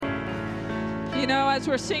As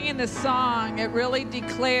we're singing this song, it really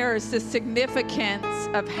declares the significance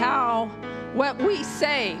of what we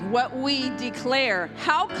say, what we declare.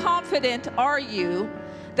 How confident are you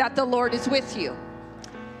that the Lord is with you?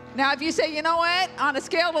 Now, if you say, you know what, on a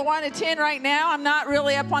scale of 1 to 10 right now, I'm not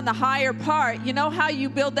really up on the higher part. You know how you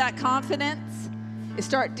build that confidence? Is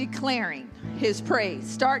start declaring His praise.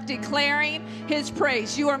 Start declaring His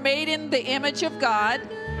praise. You are made in the image of God.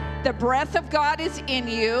 The breath of God is in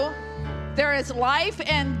you. There is life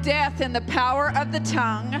and death in the power of the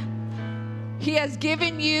tongue. He has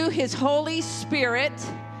given you His Holy Spirit.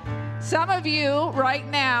 Some of you right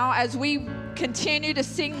now, as we continue to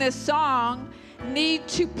sing this song, need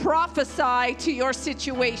to prophesy to your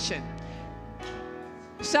situation.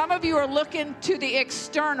 Some of you are looking to the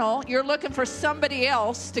external. You're looking for somebody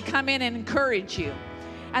else to come in and encourage you.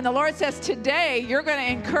 And the Lord says, today, you're going to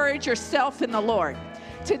encourage yourself in the Lord.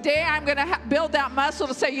 Today, I'm going to build that muscle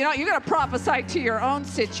to say, you're going to prophesy to your own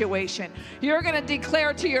situation. You're going to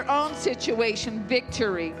declare to your own situation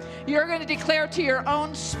victory. You're going to declare to your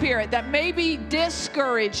own spirit that may be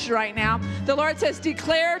discouraged right now. The Lord says,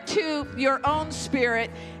 declare to your own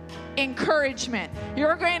spirit encouragement.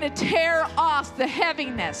 You're going to tear off the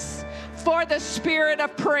heaviness for the spirit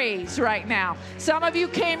of praise right now. Some of you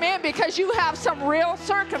came in because you have some real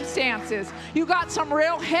circumstances. You got some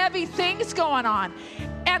real heavy things going on.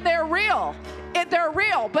 And they're real. They're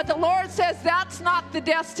real. But the Lord says that's not the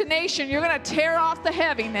destination. You're going to tear off the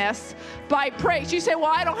heaviness by praise. You say,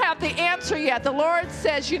 well, I don't have the answer yet. The Lord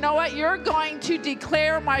says, you know what? You're going to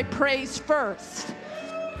declare my praise first.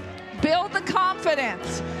 Build the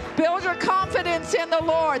confidence. Build your confidence in the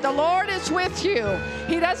Lord. The Lord is with you.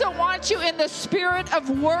 He doesn't want you in the spirit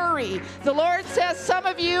of worry. The Lord says some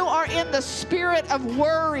of you are in the spirit of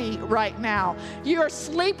worry right now. You are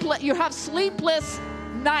sleepless. You have sleepless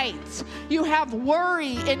nights. You have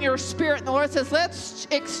worry in your spirit. And the Lord says, let's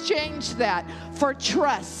exchange that for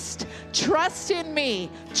trust. Trust in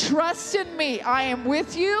me. Trust in me. I am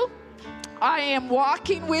with you. I am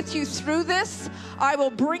walking with you through this. I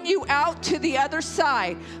will bring you out to the other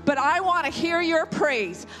side. But I want to hear your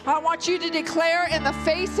praise. I want you to declare in the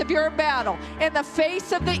face of your battle, in the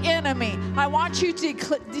face of the enemy, I want you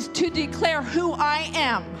to declare who I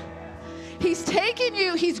am. He's taking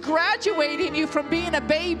you, He's graduating you from being a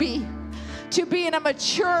baby to being a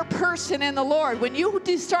mature person in the Lord. When you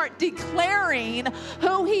start declaring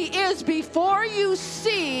who He is before you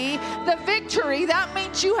see the victory, that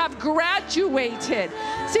means you have graduated.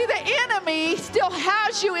 See, the enemy still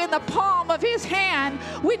has you in the palm of his hand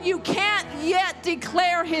when you can't yet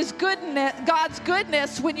declare His goodness, God's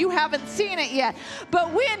goodness, when you haven't seen it yet.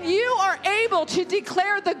 But when you are able to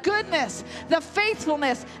declare the goodness, the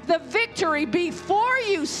faithfulness, the victory before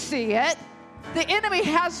you see it, the enemy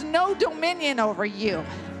has no dominion over you.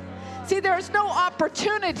 See, there's no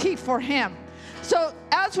opportunity for him. So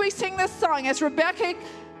as we sing this song, as Rebecca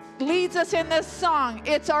leads us in this song,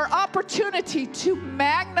 it's our opportunity to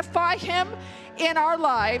magnify Him in our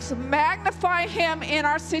lives, magnify Him in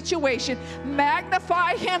our situation,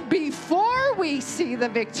 magnify Him before we see the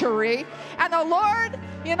victory. And the Lord,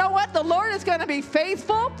 you know what? The Lord is going to be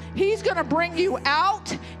faithful. He's going to bring you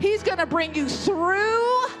out. He's going to bring you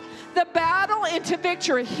through the battle into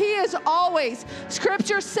victory. He is always,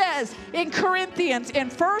 Scripture says in Corinthians, in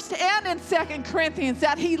 1st and in 2nd Corinthians,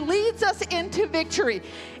 that He leads us into victory.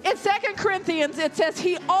 In 2nd Corinthians, it says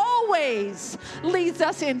He always leads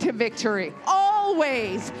us into victory.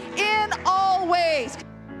 Always, in all ways.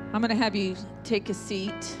 I'm going to have you take a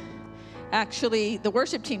seat. Actually, the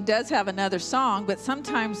worship team does have another song, but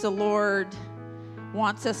sometimes the Lord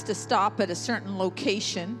wants us to stop at a certain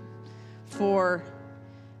location for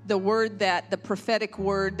the prophetic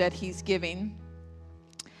word that He's giving.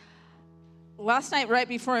 Last night, right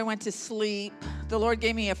before I went to sleep, the Lord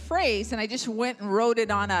gave me a phrase, and I just went and wrote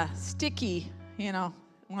it on a sticky, one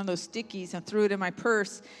of those stickies, and threw it in my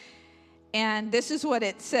purse. And this is what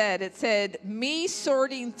it said. It said, me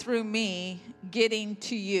sorting through me, getting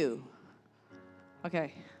to you.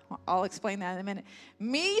 Okay, I'll explain that in a minute.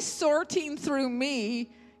 Me sorting through me,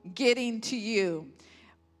 getting to you.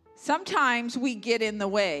 Sometimes we get in the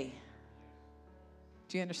way.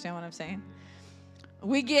 Do you understand what I'm saying?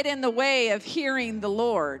 We get in the way of hearing the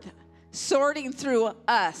Lord, sorting through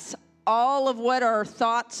us, all of what our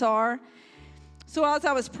thoughts are. So as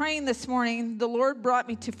I was praying this morning, the Lord brought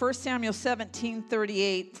me to 1 Samuel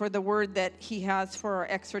 17:38 for the word that He has for our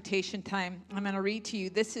exhortation time. I'm going to read to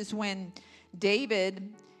you. This is when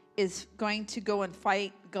David is going to go and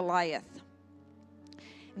fight Goliath.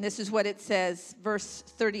 And this is what it says, verse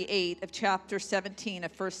 38 of chapter 17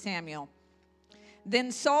 of 1 Samuel. Then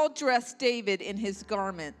Saul dressed David in his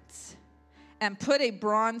garments and put a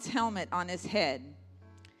bronze helmet on his head,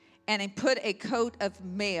 and he put a coat of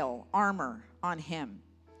mail armor on him.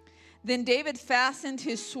 Then David fastened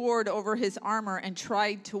his sword over his armor and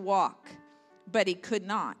tried to walk, but he could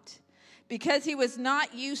not, because he was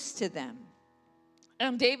not used to them.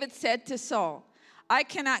 And David said to Saul, I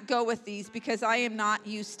cannot go with these because I am not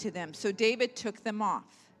used to them. So David took them off.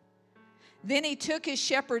 Then he took his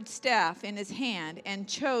shepherd's staff in his hand and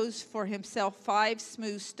chose for himself 5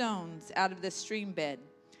 smooth stones out of the stream bed,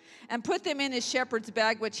 and put them in his shepherd's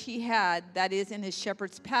bag which he had, that is, in his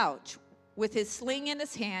shepherd's pouch. With his sling in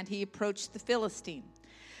his hand, he approached the Philistine.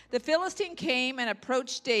 The Philistine came and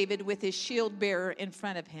approached David with his shield bearer in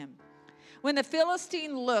front of him. When the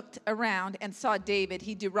Philistine looked around and saw David,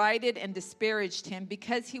 he derided and disparaged him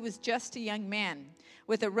because he was just a young man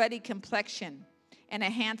with a ruddy complexion and a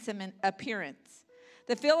handsome appearance.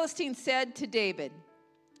 The Philistine said to David,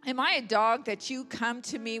 Am I a dog that you come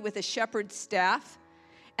to me with a shepherd's staff?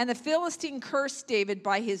 And the Philistine cursed David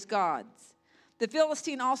by his gods. The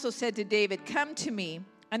Philistine also said to David, Come to me,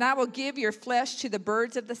 and I will give your flesh to the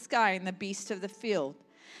birds of the sky and the beasts of the field.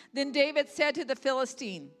 Then David said to the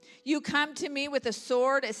Philistine, You come to me with a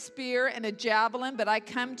sword, a spear, and a javelin, but I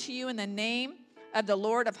come to you in the name of the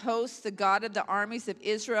Lord of hosts, the God of the armies of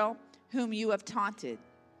Israel, whom you have taunted.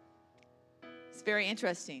 It's very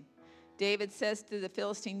interesting. David says to the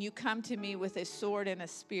Philistine, You come to me with a sword and a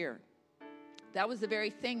spear. That was the very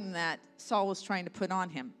thing that Saul was trying to put on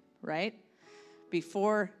him, right?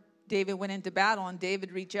 Before David went into battle, and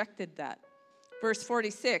David rejected that. Verse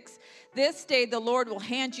 46, This day the Lord will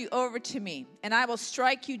hand you over to me, and I will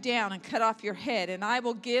strike you down and cut off your head, and I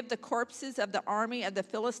will give the corpses of the army of the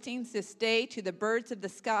Philistines this day to the birds of the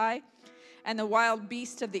sky and the wild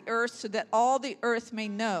beasts of the earth, so that all the earth may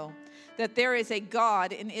know that there is a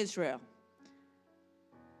God in Israel.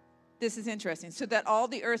 This is interesting. So that all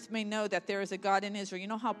the earth may know that there is a God in Israel. You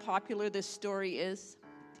know how popular this story is?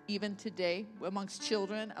 Even today, amongst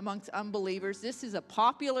children, amongst unbelievers. This is a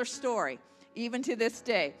popular story, even to this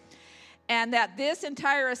day. And that this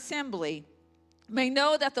entire assembly may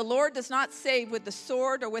know that the Lord does not save with the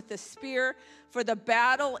sword or with the spear, for the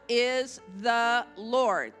battle is the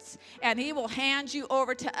Lord's, and he will hand you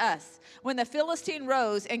over to us. When the Philistine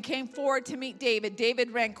rose and came forward to meet David,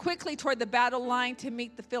 David ran quickly toward the battle line to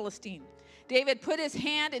meet the Philistine. David put his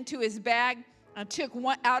hand into his bag and took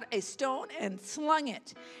out a stone and slung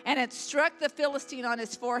it, and it struck the Philistine on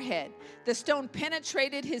his forehead. The stone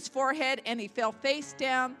penetrated his forehead, and he fell face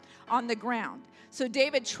down on the ground. So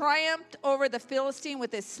David triumphed over the Philistine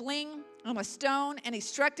with his sling and a stone, and he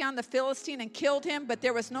struck down the Philistine and killed him, but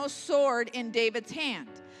there was no sword in David's hand.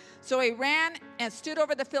 So he ran and stood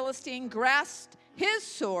over the Philistine, grasped his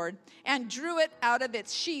sword, and drew it out of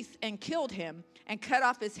its sheath and killed him and cut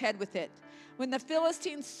off his head with it. When the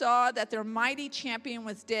Philistines saw that their mighty champion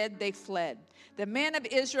was dead, they fled. The men of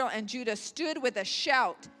Israel and Judah stood with a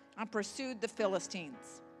shout and pursued the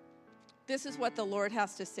Philistines. This is what the Lord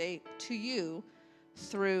has to say to you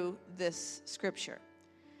through this scripture.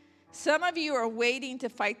 Some of you are waiting to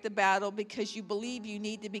fight the battle because you believe you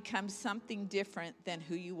need to become something different than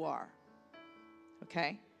who you are.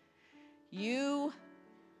 Okay? You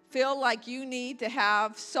feel like you need to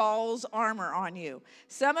have Saul's armor on you.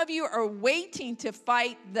 Some of you are waiting to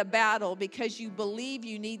fight the battle because you believe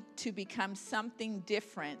you need to become something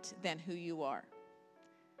different than who you are.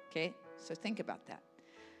 Okay? So think about that.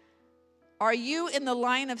 Are you in the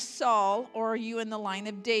line of Saul, or are you in the line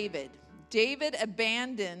of David? David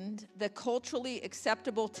abandoned the culturally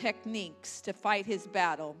acceptable techniques to fight his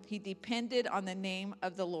battle. He depended on the name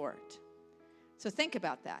of the Lord. So think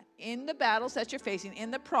about that. In the battles that you're facing, in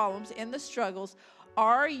the problems, in the struggles,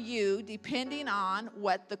 are you depending on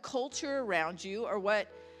what the culture around you or what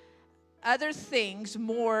other things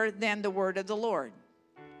more than the word of the Lord?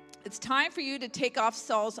 It's time for you to take off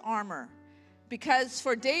Saul's armor, because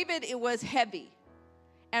for David it was heavy.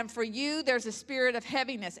 And for you, there's a spirit of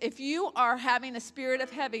heaviness. If you are having a spirit of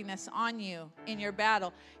heaviness on you in your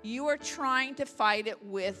battle, you are trying to fight it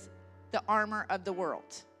with the armor of the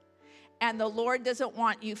world. And the Lord doesn't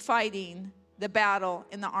want you fighting the battle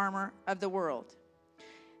in the armor of the world.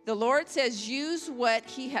 The Lord says, use what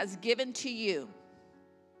he has given to you.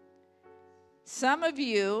 Some of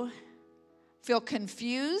you feel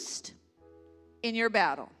confused in your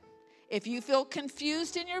battle. If you feel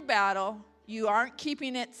confused in your battle, you aren't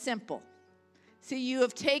keeping it simple. See, you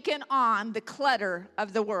have taken on the clutter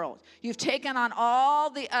of the world. You've taken on all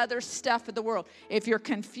the other stuff of the world. If you're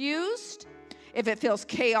confused, if it feels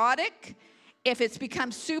chaotic, if it's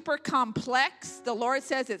become super complex, the Lord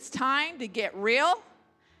says it's time to get real,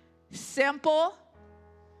 simple.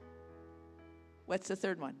 What's the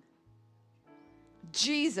third one?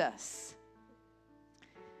 Jesus.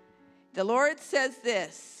 The Lord says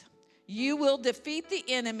this, you will defeat the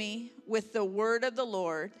enemy with the word of the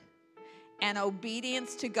Lord and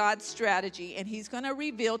obedience to God's strategy, and he's going to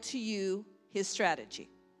reveal to you his strategy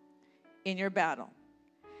in your battle.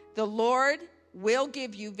 The Lord will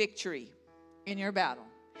give you victory in your battle.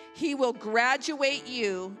 He will graduate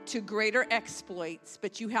you to greater exploits,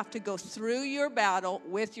 but you have to go through your battle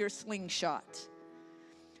with your slingshot.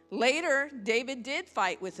 Later, David did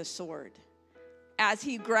fight with a sword as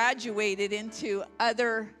he graduated into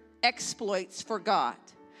other exploits for God.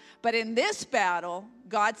 But in this battle,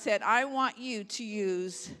 God said, I want you to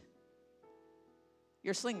use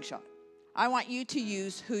your slingshot. I want you to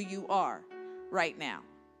use who you are right now.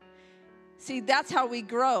 See, that's how we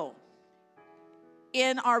grow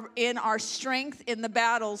in our strength in the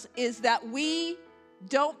battles, is that we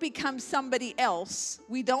don't become somebody else.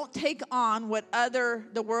 We don't take on what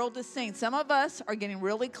the world is saying. Some of us are getting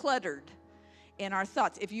really cluttered in our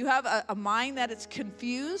thoughts. If you have a mind that is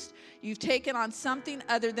confused, you've taken on something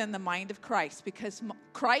other than the mind of Christ, because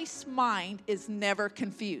Christ's mind is never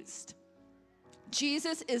confused.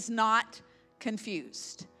 Jesus is not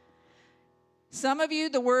confused. Some of you,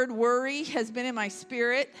 the word worry has been in my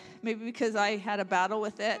spirit, maybe because I had a battle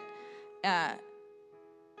with it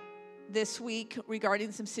this week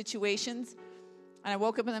regarding some situations. And I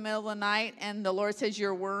woke up in the middle of the night, and the Lord says,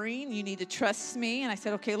 you're worrying. You need to trust me. And I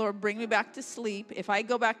said, okay, Lord, bring me back to sleep. If I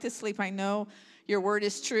go back to sleep, I know your word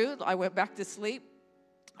is true. I went back to sleep.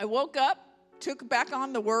 I woke up, took back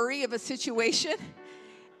on the worry of a situation,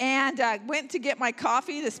 and went to get my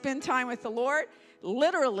coffee to spend time with the Lord.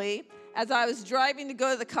 Literally, as I was driving to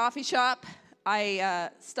go to the coffee shop,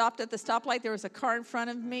 I stopped at the stoplight. There was a car in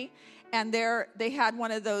front of me, and they had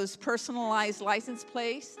one of those personalized license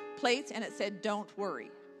plates, and it said, don't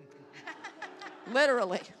worry.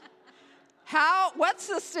 Literally. What's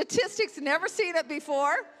the statistics? Never seen it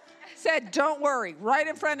before. Said, don't worry, right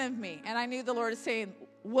in front of me. And I knew the Lord is saying,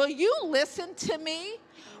 will you listen to me?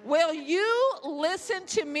 Will you listen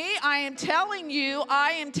to me? I am telling you,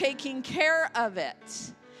 I am taking care of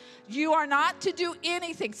it. You are not to do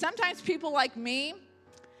anything. Sometimes people like me,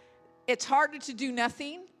 it's harder to do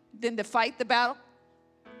nothing than to fight the battle.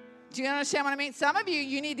 Do you understand what I mean? Some of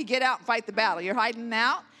you need to get out and fight the battle. You're hiding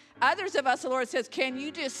out. Others of us, the Lord says, can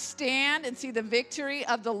you just stand and see the victory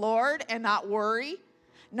of the Lord and not worry,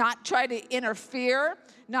 not try to interfere,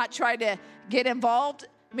 not try to get involved?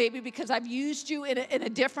 Maybe because I've used you in a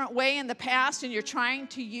different way in the past, and you're trying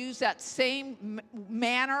to use that same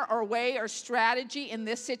manner or way or strategy in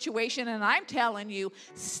this situation, and I'm telling you,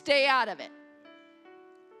 stay out of it.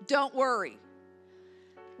 Don't worry.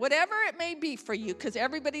 Whatever it may be for you, because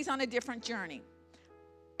everybody's on a different journey.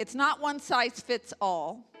 It's not one size fits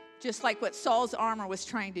all, just like what Saul's armor was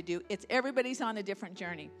trying to do. It's everybody's on a different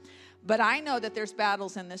journey. But I know that there's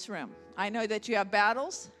battles in this room. I know that you have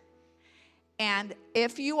battles. And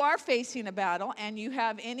if you are facing a battle and you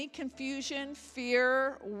have any confusion,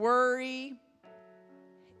 fear, worry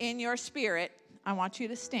in your spirit, I want you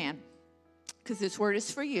to stand, because this word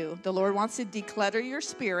is for you. The Lord wants to declutter your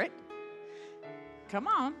spirit. Come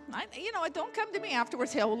on. Don't come to me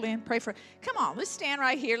afterwards. Hey, Lynn, pray for it. Come on, let's stand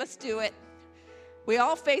right here. Let's do it. We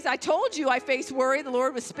all I told you I face worry. The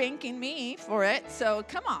Lord was spanking me for it. So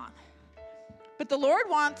come on. But the Lord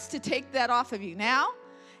wants to take that off of you.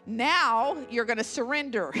 Now you're going to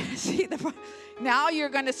surrender. Now you're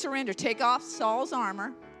going to surrender. Take off Saul's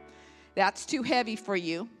armor. That's too heavy for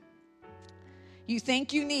you. You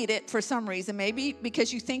think you need it for some reason. Maybe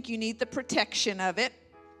because you think you need the protection of it.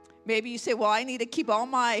 Maybe you say, well, I need to keep all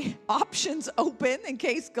my options open in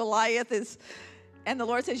case Goliath is... And the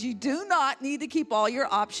Lord says, you do not need to keep all your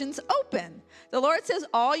options open. The Lord says,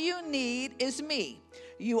 all you need is me.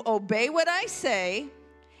 You obey what I say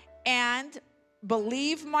and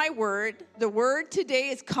believe my word. The word today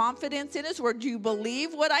is confidence in his word. You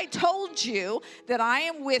believe what I told you, that I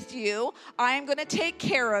am with you. I am going to take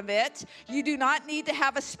care of it. You do not need to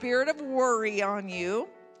have a spirit of worry on you.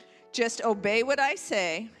 Just obey what I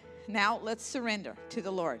say. Now let's surrender to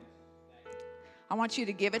the Lord. I want you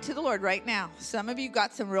to give it to the Lord right now. Some of you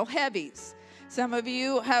got some real heavies. Some of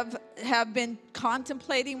you have been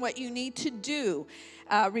contemplating what you need to do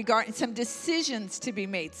regarding some decisions to be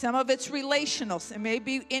made. Some of it's relational. It may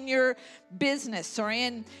be in your business or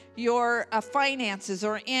in your finances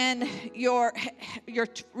or in your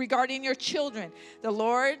regarding your children. The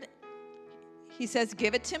Lord, he says,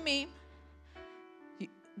 give it to me.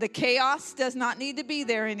 The chaos does not need to be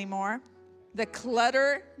there anymore. The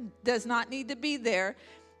clutter does not need to be there.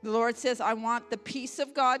 The Lord says, I want the peace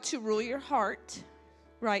of God to rule your heart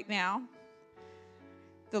right now.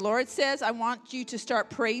 The Lord says, I want you to start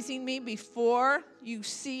praising me before you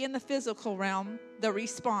see in the physical realm the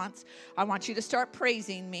response. I want you to start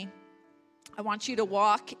praising me. I want you to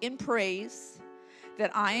walk in praise,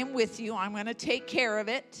 that I am with you. I'm going to take care of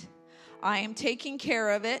it. I am taking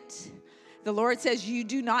care of it. The Lord says, you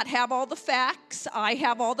do not have all the facts. I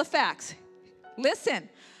have all the facts. Listen,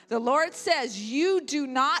 the Lord says, you do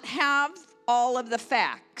not have all of the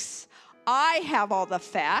facts. I have all the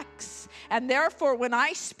facts. And therefore, when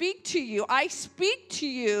I speak to you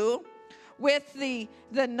with the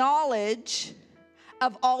knowledge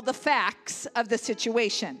of all the facts of the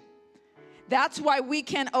situation. That's why we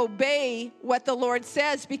can obey what the Lord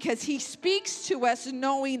says, because he speaks to us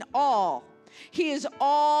knowing all. He is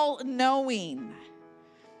all-knowing.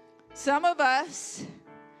 Some of us,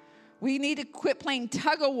 we need to quit playing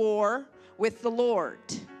tug-of-war with the Lord,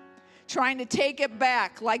 trying to take it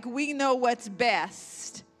back like we know what's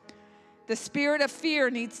best. The spirit of fear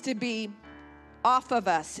needs to be off of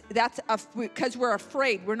us. That's because we're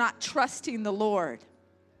afraid. We're not trusting the Lord.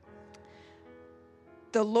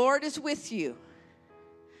 The Lord is with you.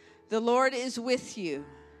 The Lord is with you.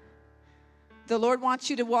 The Lord wants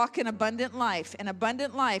you to walk in abundant life. And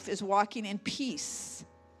abundant life is walking in peace.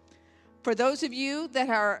 For those of you that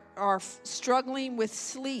are struggling with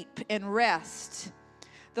sleep and rest,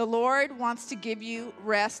 the Lord wants to give you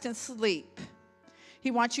rest and sleep.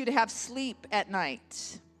 He wants you to have sleep at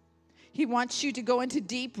night. He wants you to go into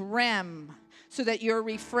deep REM so that you're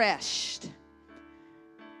refreshed.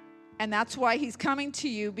 And that's why he's coming to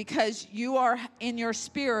you, because you are in your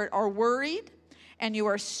spirit are worried and you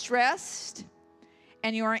are stressed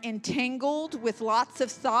and you are entangled with lots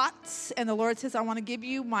of thoughts. And the Lord says, I want to give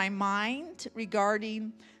you my mind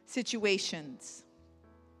regarding situations.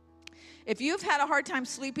 If you've had a hard time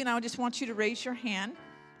sleeping, I just want you to raise your hand.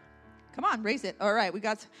 Come on, raise it. All right,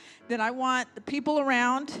 then I want the people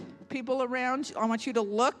around. I want you to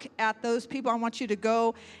look at those people. I want you to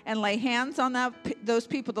go and lay hands on those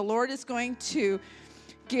people. The Lord is going to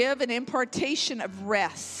give an impartation of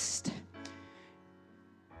rest.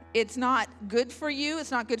 It's not good for you.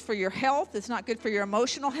 It's not good for your health. It's not good for your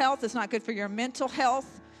emotional health. It's not good for your mental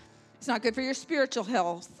health. It's not good for your spiritual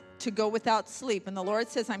health to go without sleep. And the Lord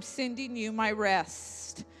says, I'm sending you my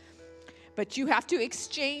rest. But you have to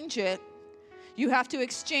exchange it. You have to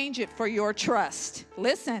exchange it for your trust.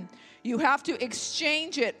 Listen, you have to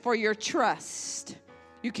exchange it for your trust.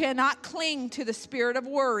 You cannot cling to the spirit of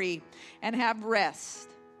worry and have rest.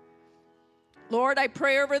 Lord, I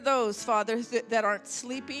pray over those, Father, that aren't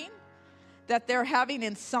sleeping, that they're having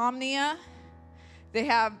insomnia. They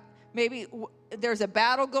have, maybe there's a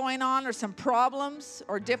battle going on or some problems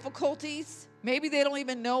or difficulties. Maybe they don't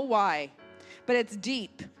even know why, but it's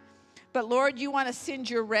deep. But Lord, you want to send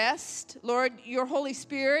your rest. Lord, your Holy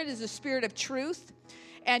Spirit is a spirit of truth.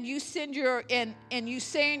 And you send and you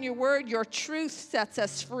say in your word, your truth sets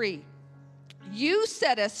us free. You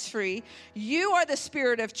set us free. You are the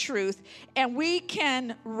spirit of truth. And we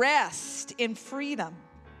can rest in freedom.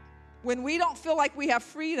 When we don't feel like we have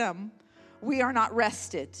freedom, we are not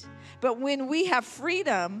rested. But when we have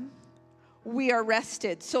freedom, we are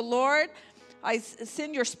rested. So Lord, I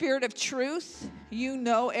send your spirit of truth. You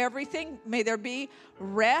know everything. May there be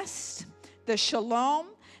rest, the shalom,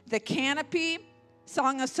 the canopy.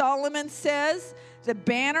 Song of Solomon says, the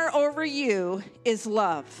banner over you is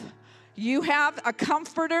love. You have a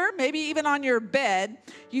comforter, maybe even on your bed.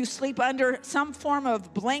 You sleep under some form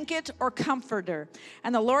of blanket or comforter.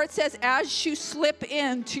 And the Lord says, as you slip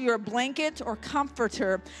into your blanket or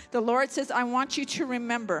comforter, the Lord says, I want you to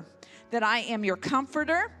remember that I am your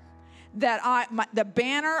comforter. That the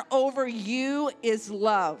banner over you is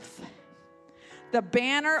love. The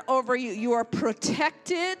banner over you, you are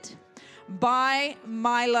protected by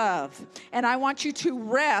my love. And I want you to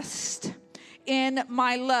rest in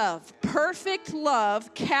my love. Perfect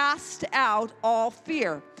love casts out all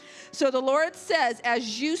fear. So the Lord says,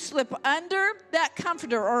 as you slip under that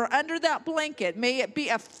comforter or under that blanket, may it be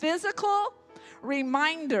a physical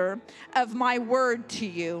reminder of my word to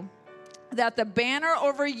you. That the banner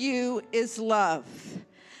over you is love.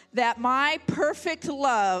 That my perfect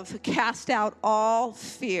love casts out all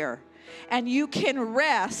fear. And you can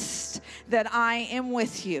rest that I am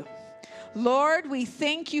with you. Lord, we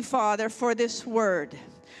thank you, Father, for this word.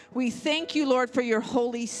 We thank you, Lord, for your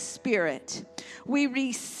Holy Spirit. We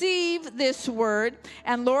receive this word.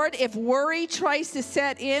 And Lord, if worry tries to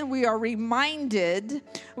set in, we are reminded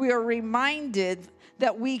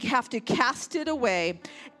that we have to cast it away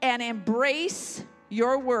and embrace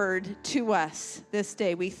your word to us this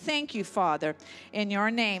day. We thank you, Father, in your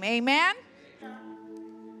name. Amen.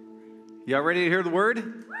 Y'all ready to hear the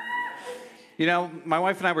word? You know, my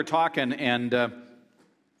wife and I were talking, and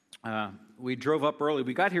we drove up early.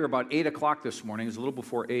 We got here about 8 o'clock this morning. It was a little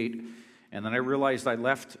before 8, and then I realized I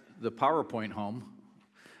left the PowerPoint home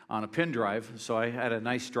on a pin drive, so I had a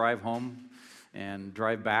nice drive home and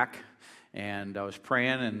drive back, and I was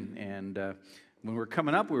praying, and when we were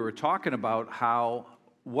coming up, we were talking about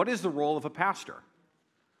what is the role of a pastor?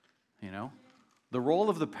 You know? The role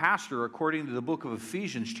of the pastor, according to the book of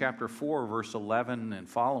Ephesians, chapter 4, verse 11 and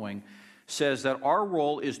following, says that our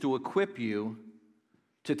role is to equip you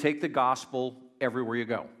to take the gospel everywhere you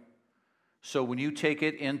go. So when you take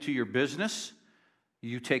it into your business,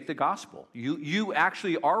 you take the gospel. You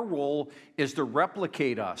actually, our role is to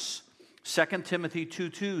replicate us. 2 Timothy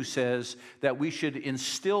 2:2 says that we should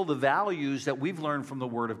instill the values that we've learned from the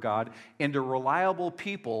Word of God into reliable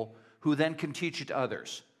people who then can teach it to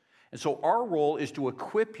others. And so our role is to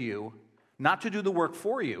equip you, not to do the work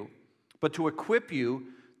for you, but to equip you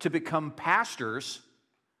to become pastors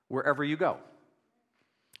wherever you go.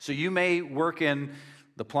 So you may work in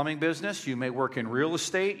the plumbing business, you may work in real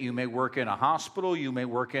estate, you may work in a hospital, you may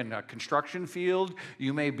work in a construction field,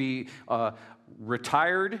 you may be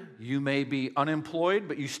retired, you may be unemployed,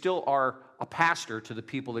 but you still are a pastor to the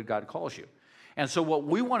people that God calls you. And so what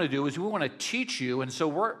we want to do is we want to teach you, and so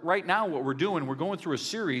right now what we're doing, we're going through a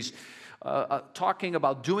series talking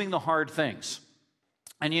about doing the hard things.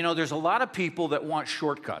 And you know, there's a lot of people that want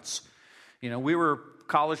shortcuts. You know, we were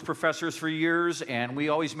college professors for years, and we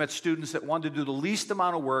always met students that wanted to do the least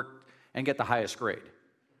amount of work and get the highest grade.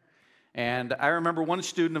 And I remember one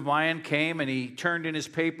student of mine came, and he turned in his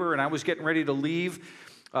paper, and I was getting ready to leave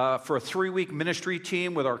for a 3-week ministry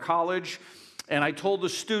team with our college, and I told the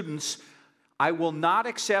students, I will not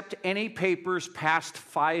accept any papers past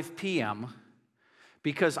 5 p.m.,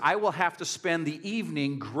 because I will have to spend the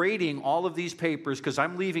evening grading all of these papers because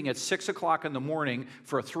I'm leaving at 6 o'clock in the morning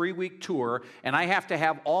for a 3-week tour, and I have to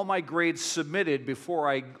have all my grades submitted before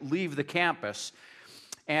I leave the campus.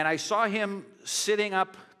 And I saw him sitting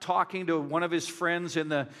up talking to one of his friends in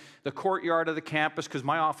the courtyard of the campus because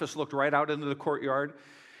my office looked right out into the courtyard.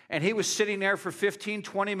 And he was sitting there for 15,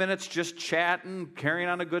 20 minutes just chatting, carrying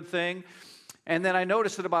on a good thing. And then I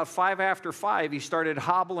noticed that about 5 after 5, he started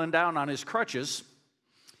hobbling down on his crutches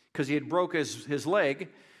because he had broke his leg,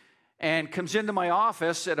 and comes into my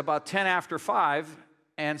office at about 10 after 5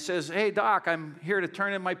 and says, hey, Doc, I'm here to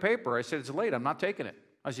turn in my paper. I said, it's late. I'm not taking it.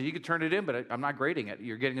 I said, you can turn it in, but I'm not grading it.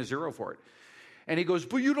 You're getting a 0 for it. And he goes,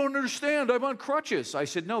 but you don't understand. I'm on crutches. I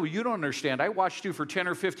said, no, you don't understand. I watched you for 10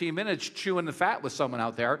 or 15 minutes chewing the fat with someone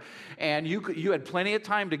out there, and you had plenty of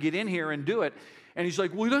time to get in here and do it. And he's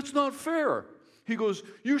like, well, that's not fair. He goes,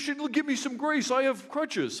 you should give me some grace. I have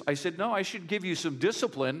crutches. I said, no, I should give you some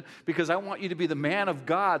discipline because I want you to be the man of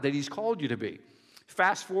God that he's called you to be.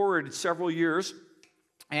 Fast forward several years,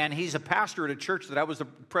 and he's a pastor at a church that I was the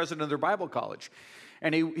president of their Bible college.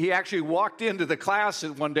 And he actually walked into the class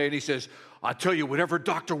one day and he says, I'll tell you, whatever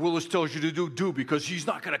Dr. Willis tells you to do because he's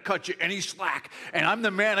not going to cut you any slack. And I'm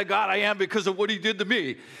the man of God I am because of what he did to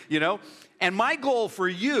me, you know. And my goal for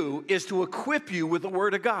you is to equip you with the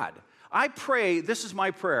Word of God. I pray, this is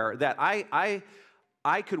my prayer, that I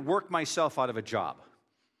could work myself out of a job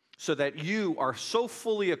so that you are so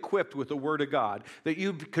fully equipped with the Word of God that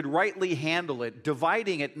you could rightly handle it,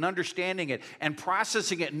 dividing it and understanding it and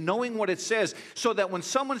processing it and knowing what it says, so that when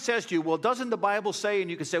someone says to you, well, doesn't the Bible say,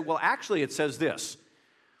 and you can say, well, actually it says this.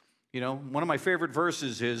 You know, one of my favorite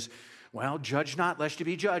verses is, well, judge not lest you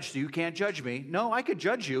be judged, so you can't judge me. No, I could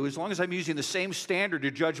judge you as long as I'm using the same standard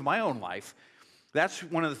to judge my own life. That's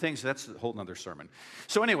one of the things, that's a whole nother sermon.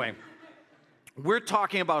 So anyway, we're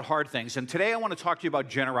talking about hard things, and today I want to talk to you about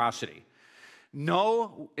generosity.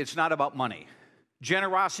 No, it's not about money.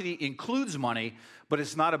 Generosity includes money, but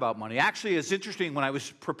it's not about money. Actually, it's interesting, when I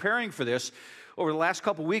was preparing for this, over the last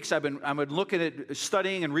couple of weeks, I've been looking at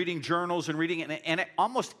studying and reading journals and reading, and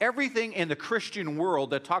almost everything in the Christian world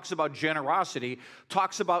that talks about generosity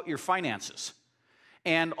talks about your finances.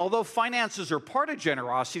 And although finances are part of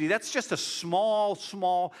generosity, that's just a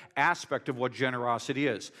small aspect of what generosity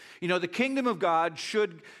is. You know, the kingdom of God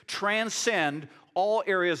should transcend all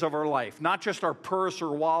areas of our life, not just our purse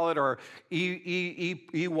or wallet or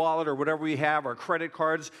e-wallet or whatever we have, our credit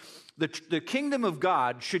cards. The kingdom of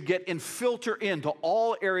God should get and filter into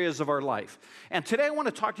all areas of our life. And today I want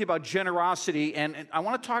to talk to you about generosity, and I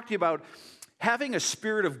want to talk to you about having a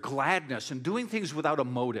spirit of gladness and doing things without a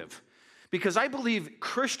motive. Because I believe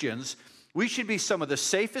Christians, we should be some of the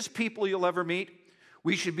safest people you'll ever meet.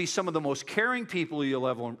 We should be some of the most caring people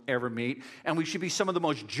you'll ever meet, and we should be some of the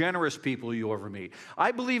most generous people you'll ever meet.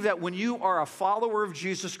 I believe that when you are a follower of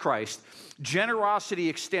Jesus Christ, generosity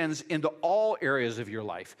extends into all areas of your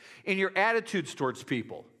life, in your attitudes towards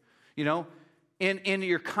people, in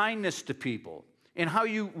your kindness to people, in how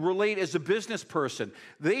you relate as a business person.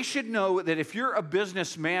 They should know that if you're a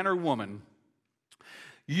businessman or woman,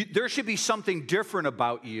 there should be something different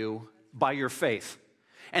about you by your faith.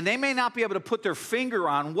 And they may not be able to put their finger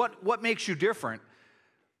on what makes you different,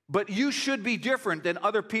 but you should be different than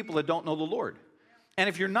other people that don't know the Lord. And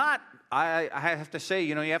if you're not, I have to say,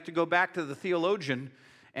 you have to go back to the theologian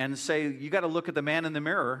and say, you got to look at the man in the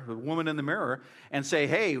mirror, the woman in the mirror, and say,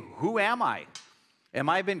 hey, who am I? Am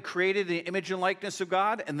I been created in the image and likeness of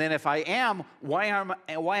God? And then if I am, why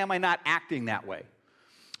am I not acting that way?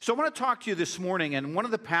 So I want to talk to you this morning, and one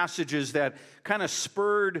of the passages that kind of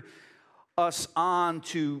spurred us on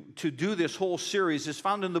to do this whole series is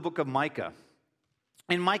found in the book of Micah.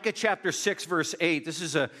 In Micah chapter 6, verse 8, this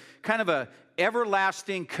is a kind of a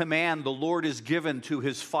everlasting command the Lord has given to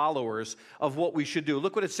his followers of what we should do.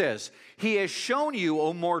 Look what it says. He has shown you,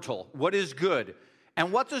 O mortal, what is good.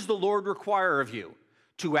 And what does the Lord require of you?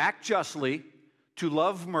 To act justly, to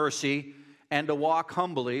love mercy, and to walk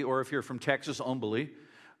humbly, or if you're from Texas, humbly.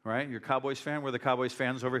 Right? You're a Cowboys fan? Where are the Cowboys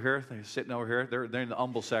fans over here? They're sitting over here. They're in the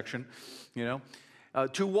humble section,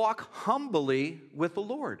 to walk humbly with the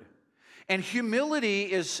Lord. And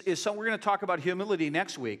humility is something, we're going to talk about humility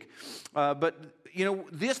next week. But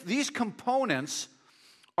these components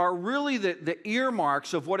are really the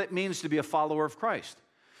earmarks of what it means to be a follower of Christ.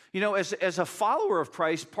 As a follower of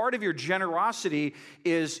Christ, part of your generosity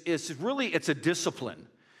is it's a discipline.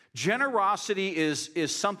 Generosity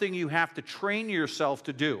is something you have to train yourself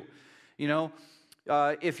to do.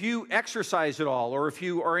 If you exercise at all, or if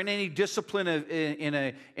you are in any discipline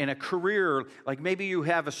in a career, like maybe you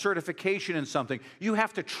have a certification in something, you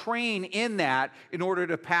have to train in that in order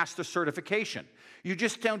to pass the certification. You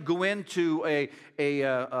just don't go into a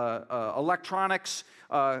electronics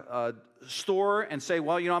store and say,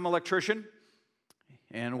 well, I'm an electrician.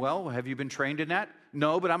 And, well, have you been trained in that?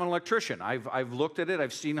 No, but I'm an electrician. I've looked at it.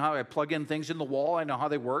 I've seen how I plug in things in the wall. I know how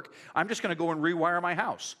they work. I'm just going to go and rewire my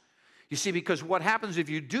house. You see, because what happens if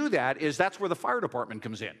you do that is that's where the fire department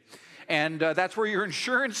comes in. And that's where your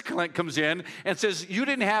insurance comes in and says, you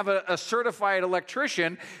didn't have a certified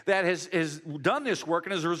electrician that has done this work,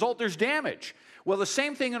 and as a result, there's damage. Well, the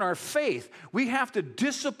same thing in our faith. We have to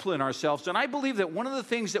discipline ourselves. And I believe that one of the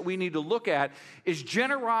things that we need to look at is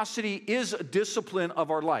generosity is a discipline of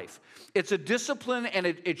our life. It's a discipline, and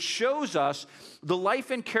it shows us the life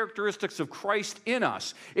and characteristics of Christ in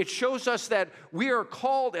us. It shows us that we are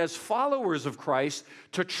called as followers of Christ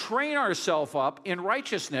to train ourselves up in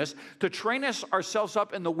righteousness, to train ourselves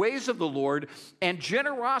up in the ways of the Lord. And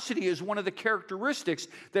generosity is one of the characteristics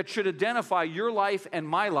that should identify your life and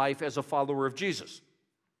my life as a follower of Jesus.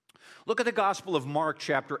 Look at the Gospel of Mark,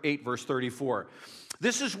 chapter 8, verse 34.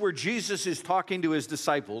 This is where Jesus is talking to his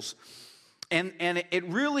disciples, and it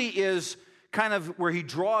really is kind of where he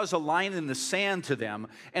draws a line in the sand to them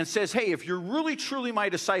and says, hey, if you're really, truly my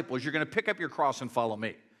disciples, you're going to pick up your cross and follow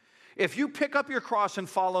me. If you pick up your cross and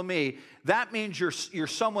follow me, that means you're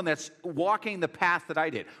someone that's walking the path that I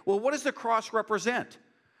did. Well, what does the cross represent?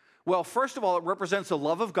 Well, first of all, it represents the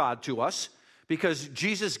love of God to us, because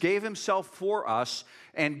Jesus gave himself for us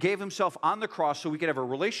and gave himself on the cross so we could have a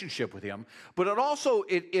relationship with him. But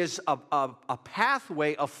it is a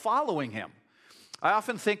pathway of following him. I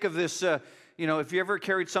often think of this, if you ever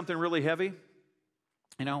carried something really heavy,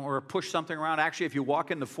 or pushed something around. Actually, if you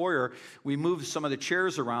walk in the foyer, we moved some of the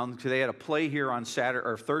chairs around because they had a play here on Saturday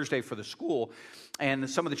or Thursday for the school, and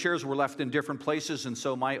some of the chairs were left in different places, and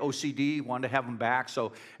so my OCD wanted to have them back.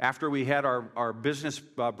 So after we had our business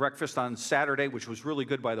breakfast on Saturday, which was really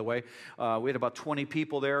good, by the way, we had about 20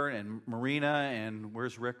 people there, and Marina, and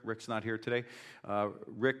where's Rick? Rick's not here today.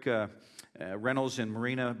 Rick Reynolds and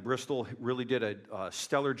Marina Bristol really did a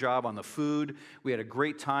stellar job on the food. We had a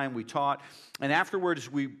great time. We taught. And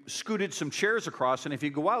afterwards, we scooted some chairs across. And if you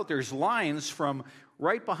go out, there's lines from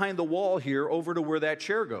right behind the wall here over to where that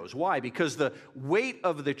chair goes. Why? Because the weight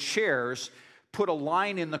of the chairs put a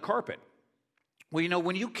line in the carpet. Well,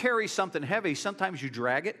 when you carry something heavy, sometimes you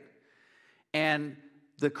drag it. And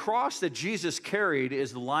the cross that Jesus carried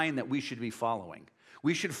is the line that we should be following.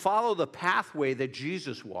 We should follow the pathway that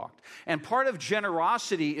Jesus walked. And part of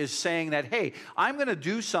generosity is saying that, hey, I'm going to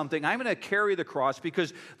do something. I'm going to carry the cross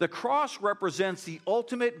because the cross represents the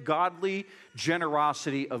ultimate godly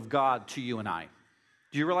generosity of God to you and I.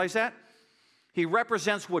 Do you realize that? He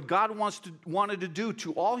represents what God wanted to do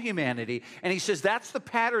to all humanity. And he says that's the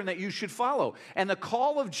pattern that you should follow. And the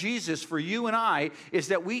call of Jesus for you and I is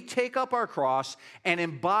that we take up our cross and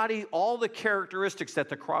embody all the characteristics that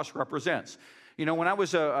the cross represents. You know, when I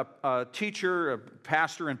was a teacher, a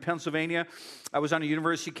pastor in Pennsylvania, I was on a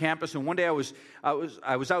university campus, and one day I was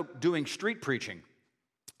out doing street preaching.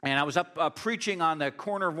 And I was up preaching on the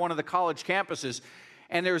corner of one of the college campuses.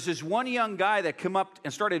 And there was this one young guy that came up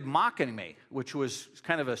and started mocking me, which was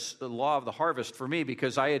kind of a law of the harvest for me,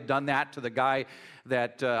 because I had done that to the guy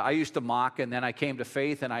that I used to mock, and then I came to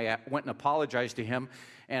faith, and I went and apologized to him.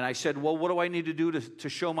 And I said, well, what do I need to do to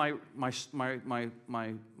show my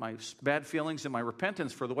bad feelings and my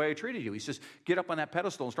repentance for the way I treated you? He says, get up on that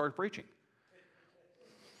pedestal and start preaching.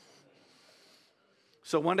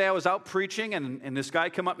 So one day I was out preaching, and this guy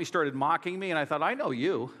came up and he started mocking me, and I thought, I know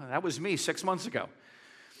you. That was me 6 months ago.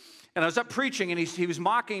 And I was up preaching, and he was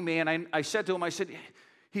mocking me, and I said to him,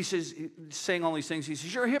 he says, saying all these things, he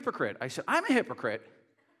says, you're a hypocrite. I said, I'm a hypocrite.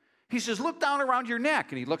 He says, look down around your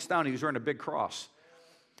neck. And he looks down, he was wearing a big cross.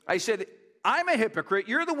 I said, I'm a hypocrite.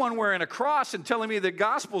 You're the one wearing a cross and telling me the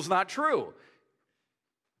gospel's not true.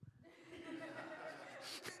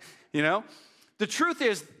 You know, the truth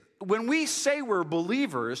is, when we say we're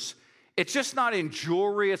believers, it's just not in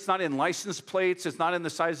jewelry, it's not in license plates, it's not in the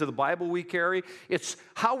size of the Bible we carry. It's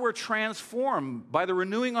how we're transformed by the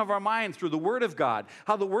renewing of our mind through the Word of God,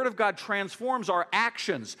 how the Word of God transforms our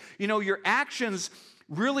actions. You know, your actions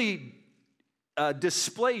really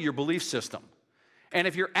display your belief system. And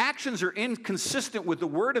if your actions are inconsistent with the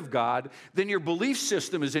Word of God, then your belief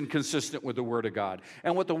system is inconsistent with the Word of God.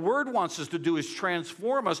 And what the Word wants us to do is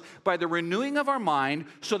transform us by the renewing of our mind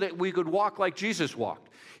so that we could walk like Jesus walked.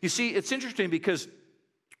 You see, it's interesting because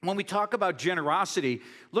when we talk about generosity,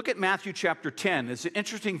 look at Matthew chapter 10. It's an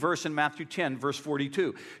interesting verse in Matthew 10, verse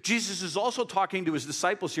 42. Jesus is also talking to his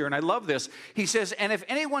disciples here, and I love this. He says, and if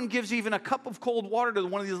anyone gives even a cup of cold water to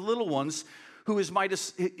one of these little ones, who is my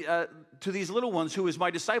disciple,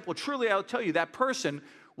 truly I'll tell you, that person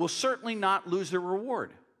will certainly not lose their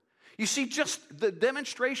reward. You see, just the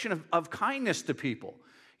demonstration of kindness to people,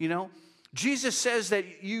 you know. Jesus says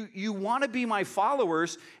that you want to be my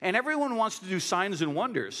followers, and everyone wants to do signs and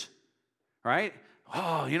wonders, right?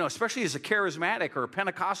 Oh, you know, especially as a charismatic or a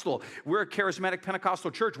Pentecostal. We're a charismatic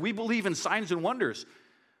Pentecostal church. We believe in signs and wonders.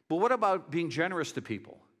 But what about being generous to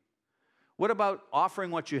people? What about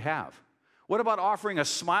offering what you have? What about offering a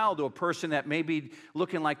smile to a person that may be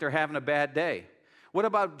looking like they're having a bad day? What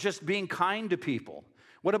about just being kind to people?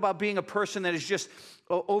 What about being a person that is just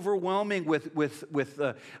overwhelming with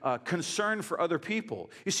concern for other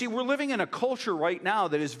people? You see, we're living in a culture right now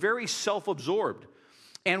that is very self-absorbed.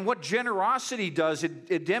 And what generosity does,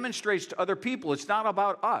 it demonstrates to other people, it's not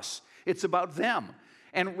about us, it's about them.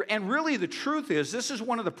 And really the truth is, this is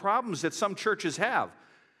one of the problems that some churches have.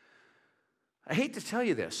 I hate to tell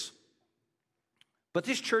you this, but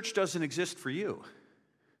this church doesn't exist for you.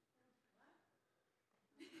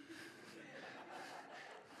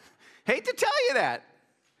 Hate to tell you that.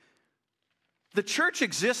 The church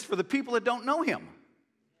exists for the people that don't know him.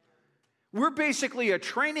 We're basically a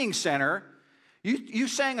training center. You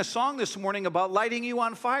sang a song this morning about lighting you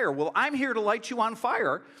on fire. Well, I'm here to light you on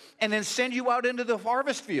fire and then send you out into the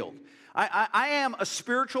harvest field. I am a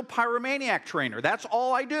spiritual pyromaniac trainer. That's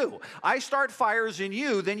all I do. I start fires in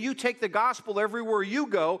you, then you take the gospel everywhere you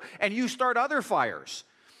go, and you start other fires.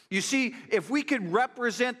 You see, if we could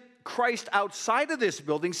represent Christ outside of this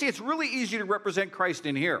building, see, it's really easy to represent Christ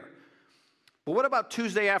in here. But what about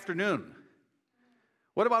Tuesday afternoon?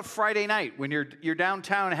 What about Friday night when you're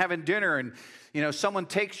downtown having dinner and, you know, someone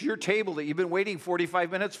takes your table that you've been waiting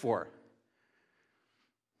 45 minutes for?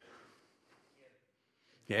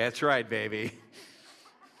 Yeah, that's right, baby.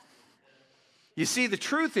 You see, the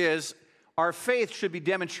truth is, our faith should be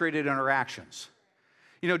demonstrated in our actions.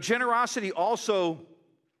 You know, generosity also,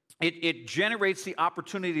 it generates the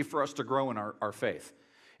opportunity for us to grow in our faith.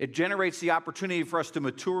 It generates the opportunity for us to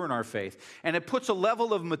mature in our faith. And it puts a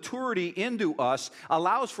level of maturity into us,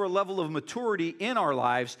 allows for a level of maturity in our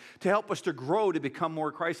lives to help us to grow to become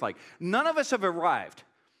more Christ-like. None of us have arrived.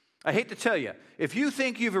 I hate to tell you, if you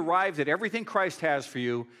think you've arrived at everything Christ has for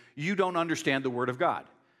you, you don't understand the Word of God.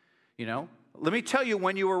 You know, let me tell you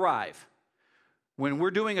when you arrive. When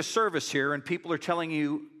we're doing a service here and people are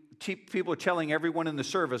telling everyone in the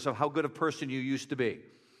service of how good a person you used to be.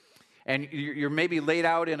 And you're maybe laid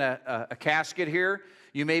out in a casket here.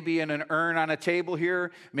 You may be in an urn on a table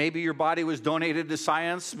here. Maybe your body was donated to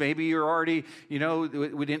science. Maybe you're already, you know,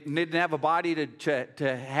 we didn't have a body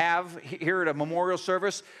to have here at a memorial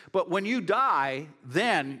service. But when you die,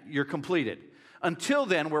 then you're completed. Until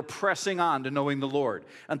then, we're pressing on to knowing the Lord.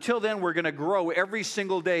 Until then, we're going to grow every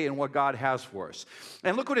single day in what God has for us.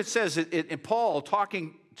 And look what it says in Paul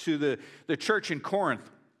talking to the church in Corinth.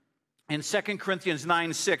 In 2 Corinthians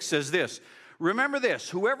 9:6 says this, remember this,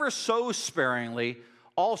 whoever sows sparingly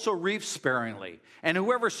also reaps sparingly, and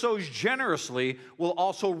whoever sows generously will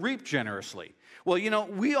also reap generously. Well, you know,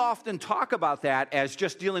 we often talk about that as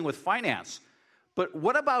just dealing with finance. But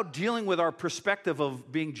what about dealing with our perspective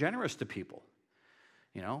of being generous to people?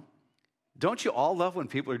 You know, don't you all love when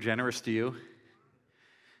people are generous to you?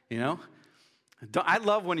 You know, I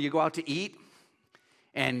love when you go out to eat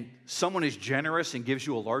and someone is generous and gives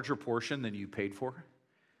you a larger portion than you paid for.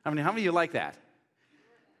 I mean, how many of you like that?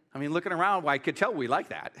 I mean, looking around, well, I could tell we like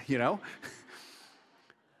that, you know?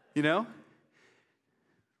 You know?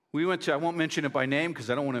 We went to, I won't mention it by name because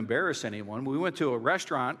I don't want to embarrass anyone. We went to a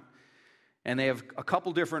restaurant, and they have a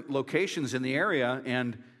couple different locations in the area,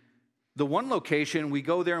 and the one location, we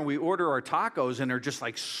go there and we order our tacos, and they're just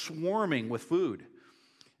like swarming with food.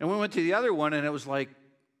 And we went to the other one, and it was like,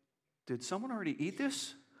 did someone already eat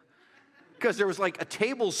this? Because there was like a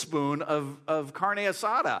tablespoon of carne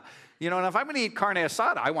asada. You know, and if I'm going to eat carne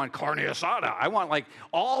asada, I want carne asada. I want like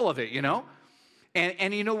all of it, you know.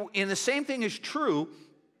 And you know, and the same thing is true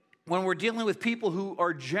when we're dealing with people who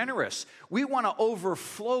are generous. We want to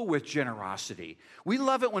overflow with generosity. We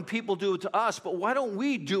love it when people do it to us, but why don't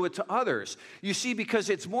we do it to others? You see, because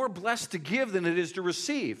it's more blessed to give than it is to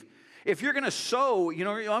receive. If you're going to sow, you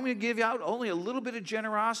know, I'm going to give you out only a little bit of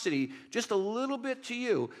generosity, just a little bit to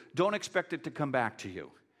you. Don't expect it to come back to you.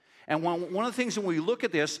 And one of the things when we look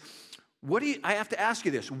at this, I have to ask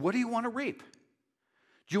you this, what do you want to reap?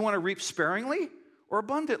 Do you want to reap sparingly or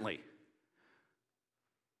abundantly?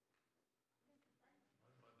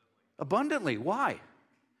 Abundantly. Why?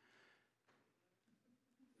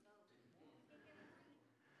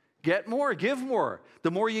 Get more, give more.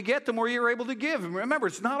 The more you get, the more you're able to give. And remember,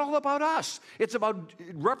 it's not all about us. It's about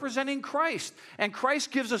representing Christ. And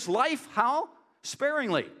Christ gives us life, how?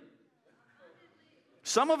 Sparingly.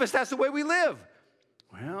 Some of us, that's the way we live.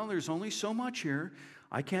 Well, there's only so much here.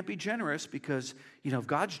 I can't be generous because, you know, if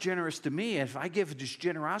God's generous to me, and if I give this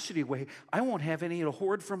generosity away, I won't have any to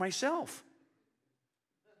hoard for myself.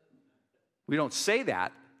 We don't say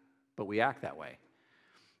that, but we act that way.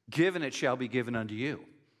 Give, and it shall be given unto you.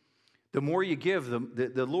 The more you give,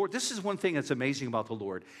 the Lord, this is one thing that's amazing about the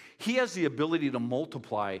Lord. He has the ability to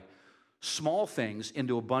multiply small things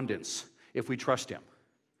into abundance if we trust Him.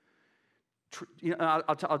 You know,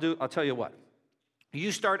 I'll tell you what.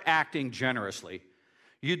 You start acting generously.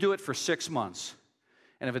 You do it for 6 months.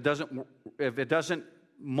 And if it doesn't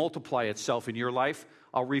multiply itself in your life,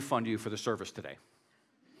 I'll refund you for the service today.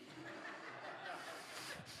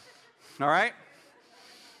 All right?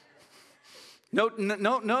 No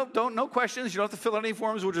questions. You don't have to fill out any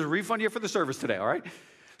forms. We'll just refund you for the service today, all right?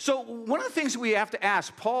 So one of the things we have to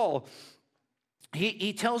ask, Paul,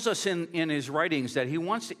 he tells us in his writings that he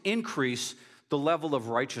wants to increase the level of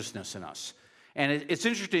righteousness in us. And it's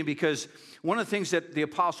interesting because one of the things that the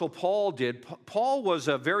Apostle Paul did, Paul was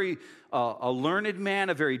a very a learned man,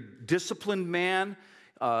 a very disciplined man.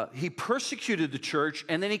 He persecuted the church,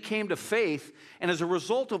 and then he came to faith. And as a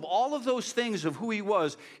result of all of those things of who he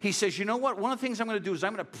was, he says, you know what? One of the things I'm going to do is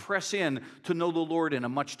I'm going to press in to know the Lord in a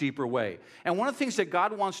much deeper way. And one of the things that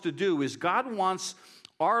God wants to do is God wants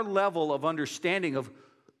our level of understanding of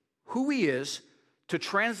who He is to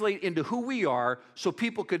translate into who we are so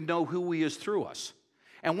people can know who He is through us.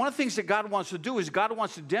 And one of the things that God wants to do is God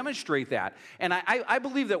wants to demonstrate that. And I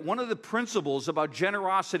believe that one of the principles about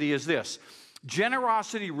generosity is this.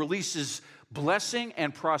 Generosity releases blessing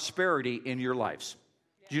and prosperity in your lives.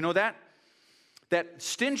 Do you know that? That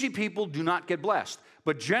stingy people do not get blessed,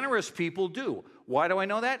 but generous people do. Why do I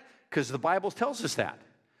know that? Because the Bible tells us that.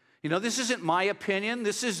 You know, this isn't my opinion.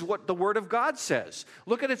 This is what the Word of God says.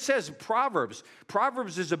 Look at it says, Proverbs.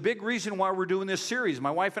 Proverbs is a big reason why we're doing this series.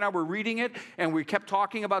 My wife and I were reading it, and we kept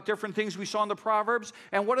talking about different things we saw in the Proverbs.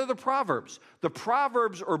 And what are the Proverbs? The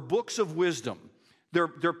Proverbs are books of wisdom.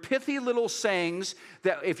 They're pithy little sayings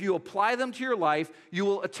that if you apply them to your life, you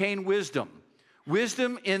will attain wisdom.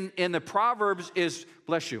 Wisdom in the Proverbs is,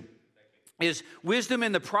 bless you, is wisdom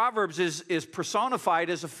in the Proverbs is personified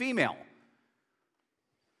as a female.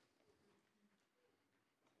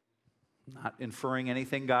 Not inferring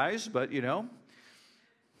anything, guys, but you know,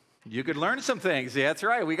 you could learn some things. Yeah, that's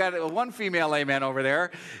right. We got one female amen over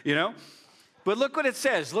there, you know. But look what it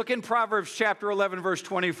says. Look in Proverbs chapter 11, verse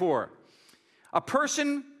 24.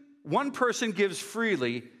 One person gives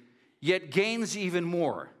freely, yet gains even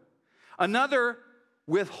more. Another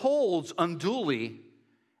withholds unduly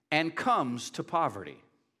and comes to poverty.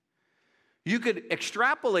 You could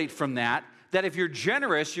extrapolate from that if you're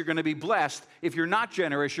generous, you're going to be blessed. If you're not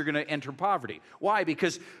generous, you're going to enter poverty. Why?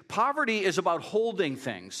 Because poverty is about holding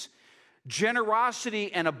things.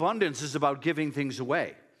 Generosity and abundance is about giving things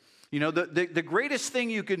away. You know, the greatest thing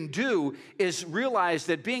you can do is realize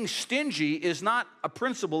that being stingy is not a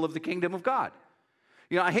principle of the kingdom of God.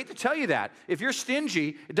 You know, I hate to tell you that. If you're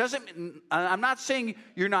stingy, it doesn't, I'm not saying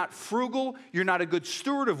you're not frugal, you're not a good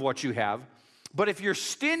steward of what you have, but if you're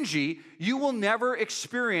stingy, you will never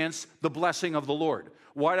experience the blessing of the Lord.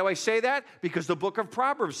 Why do I say that? Because the book of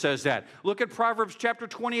Proverbs says that. Look at Proverbs chapter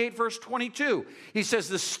 28, verse 22. He says,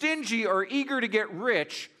 the stingy are eager to get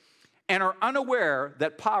rich and are unaware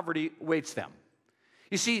that poverty awaits them.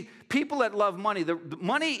 You see, people that love money, the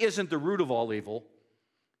money isn't the root of all evil.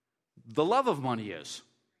 The love of money is.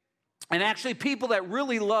 And actually, people that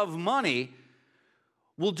really love money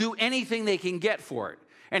will do anything they can get for it.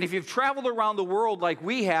 And if you've traveled around the world like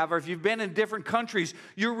we have, or if you've been in different countries,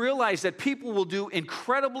 you realize that people will do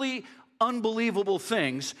incredibly unbelievable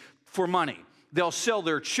things for money. They'll sell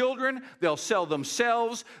their children, they'll sell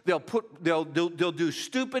themselves, they'll do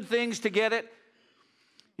stupid things to get it.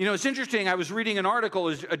 You know, it's interesting, I was reading an article,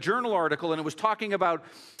 a journal article, and it was talking about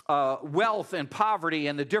wealth and poverty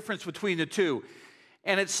and the difference between the two.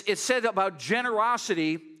 And it said about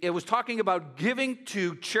generosity, it was talking about giving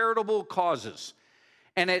to charitable causes.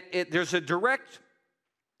 And there's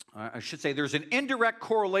there's an indirect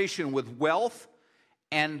correlation with wealth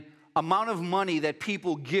and amount of money that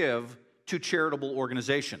people give to charitable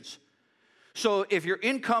organizations. So if your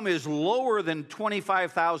income is lower than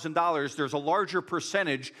 $25,000, there's a larger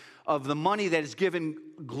percentage of the money that is given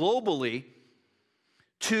globally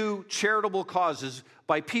to charitable causes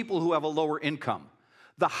by people who have a lower income.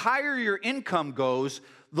 The higher your income goes,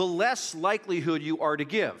 the less likelihood you are to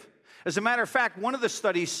give. As a matter of fact, one of the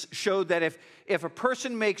studies showed that if a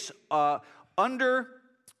person makes if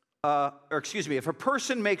a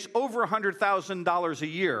person makes over $100,000 a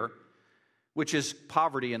year, which is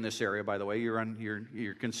poverty in this area, by the way,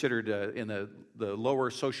 you're considered in the lower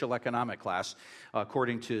socioeconomic class,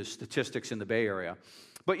 according to statistics in the Bay Area.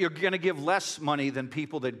 But you're going to give less money than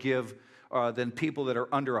people that are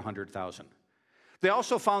under 100,000. They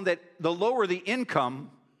also found that the lower the income,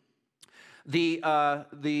 the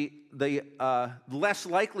less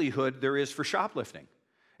likelihood there is for shoplifting.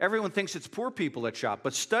 Everyone thinks it's poor people that shop,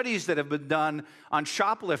 but studies that have been done on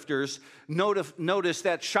shoplifters notice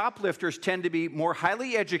that shoplifters tend to be more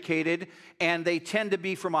highly educated, and they tend to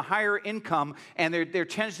be from a higher income, and there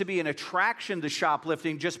tends to be an attraction to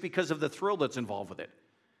shoplifting just because of the thrill that's involved with it.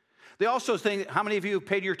 They also think, how many of you have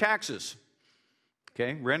paid your taxes?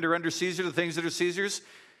 Okay, render unto Caesar the things that are Caesar's,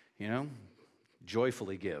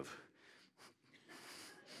 joyfully give.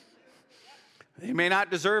 They may not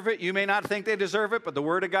deserve it. You may not think they deserve it, but the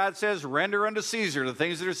Word of God says, render unto Caesar the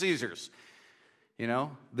things that are Caesar's.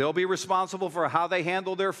 They'll be responsible for how they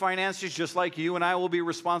handle their finances, just like you and I will be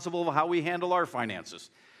responsible for how we handle our finances.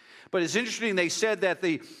 But it's interesting, they said that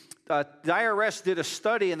the IRS did a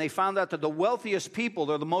study, and they found out that the wealthiest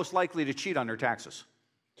people are the most likely to cheat on their taxes.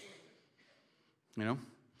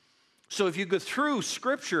 So if you go through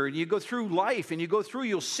Scripture and you go through life and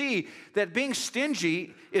you'll see that being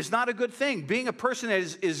stingy is not a good thing. Being a person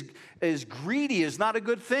that is greedy is not a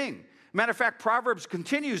good thing. Matter of fact, Proverbs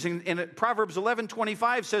continues in Proverbs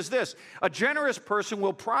 11:25 says this: a generous person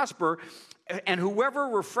will prosper, and whoever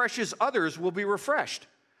refreshes others will be refreshed.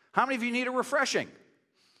 How many of you need a refreshing?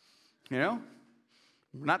 We're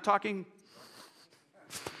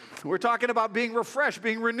talking about being refreshed,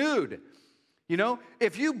 being renewed.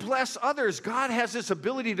 If you bless others, God has this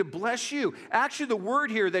ability to bless you. Actually, the word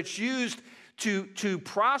here that's used to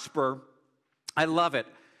prosper, I love it.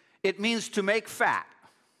 It means to make fat.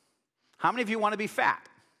 How many of you want to be fat?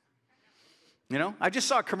 I just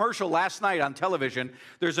saw a commercial last night on television.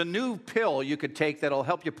 There's a new pill you could take that'll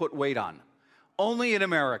help you put weight on. Only in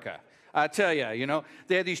America. I tell you,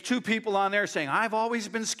 they had these two people on there saying, I've always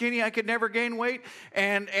been skinny, I could never gain weight,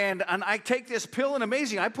 and I take this pill, and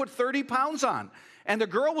amazing, I put 30 pounds on. And the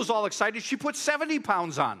girl was all excited, she put 70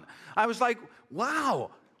 pounds on. I was like,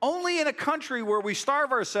 wow, only in a country where we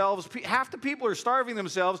starve ourselves, half the people are starving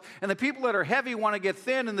themselves, and the people that are heavy want to get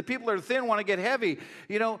thin, and the people that are thin want to get heavy,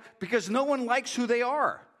 because no one likes who they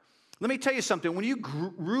are. Let me tell you something. When you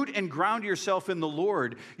root and ground yourself in the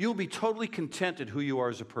Lord, you'll be totally content at who you are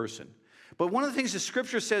as a person. But one of the things the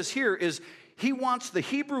Scripture says here is the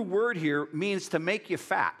Hebrew word here means to make you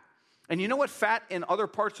fat. And you know what fat in other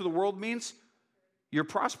parts of the world means? You're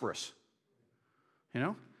prosperous.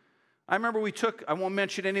 I remember I won't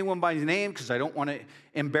mention anyone by name because I don't want to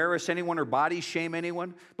embarrass anyone or body shame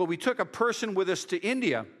anyone, but we took a person with us to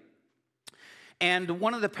India. And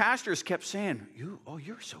one of the pastors kept saying,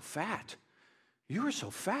 you're so fat. You are so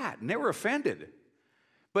fat. And they were offended.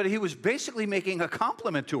 But he was basically making a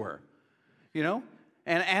compliment to her, you know.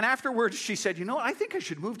 And afterwards she said, I think I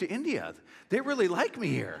should move to India. They really like me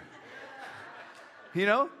here. You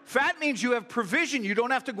know, fat means you have provision. You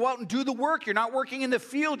don't have to go out and do the work. You're not working in the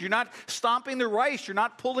field. You're not stomping the rice. You're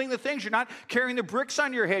not pulling the things. You're not carrying the bricks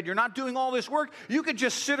on your head. You're not doing all this work. You could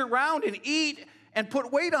just sit around and eat and put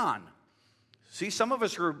weight on. See, some of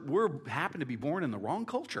us happen to be born in the wrong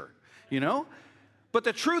culture, you know. But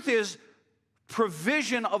the truth is,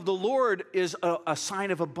 provision of the Lord is a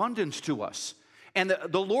sign of abundance to us. And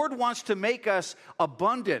the Lord wants to make us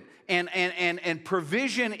abundant. And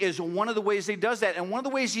provision is one of the ways He does that. And one of the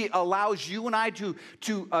ways He allows you and I to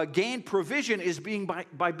gain provision is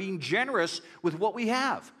by being generous with what we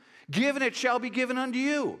have. Give and it shall be given unto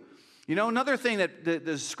you. You know, another thing that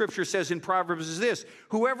the Scripture says in Proverbs is this.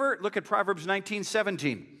 Look at Proverbs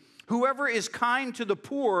 19:17. Whoever is kind to the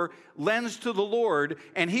poor lends to the Lord,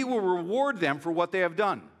 and He will reward them for what they have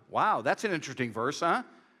done. Wow, that's an interesting verse, huh?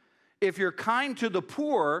 If you're kind to the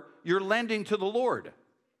poor, you're lending to the Lord.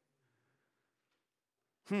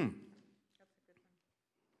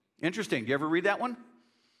 Interesting. Do you ever read that one?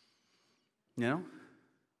 You know?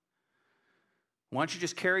 Why don't you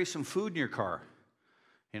just carry some food in your car?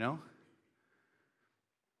 You know?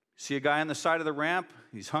 See a guy on the side of the ramp,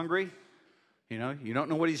 he's hungry. You know, you don't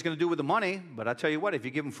know what he's going to do with the money, but I tell you what, if you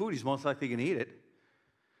give him food, he's most likely going to eat it.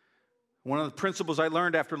 One of the principles I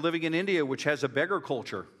learned after living in India, which has a beggar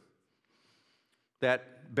culture,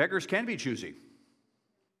 that beggars can be choosy.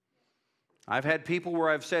 I've had people where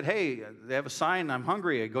I've said, hey, they have a sign, I'm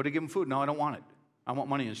hungry, I go to give them food. No, I don't want it. I want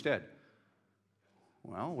money instead.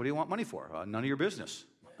 Well, what do you want money for? None of your business.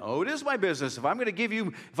 Oh, it is my business. If I'm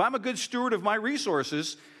a good steward of my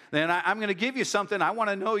resources, then I'm going to give you something. I want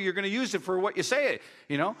to know you're going to use it for what you say it.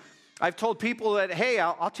 You know, I've told people that, hey,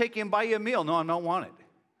 I'll take you and buy you a meal. No, I don't want it.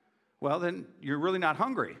 Well, then you're really not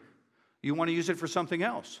hungry. You want to use it for something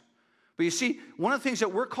else. But you see, one of the things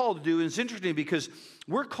that we're called to do is interesting because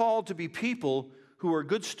we're called to be people who are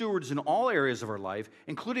good stewards in all areas of our life,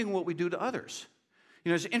 including what we do to others. You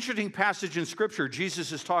know, there's an interesting passage in Scripture.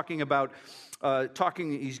 Jesus is talking about,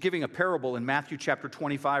 he's giving a parable in Matthew chapter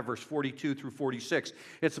 25, verse 42 through 46.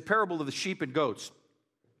 It's a parable of the sheep and goats.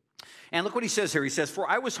 And look what he says here. He says, for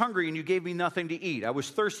I was hungry and you gave me nothing to eat. I was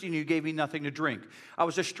thirsty and you gave me nothing to drink. I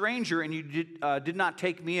was a stranger and you did not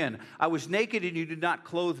take me in. I was naked and you did not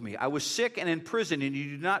clothe me. I was sick and in prison and you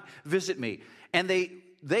did not visit me. And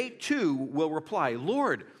they too will reply,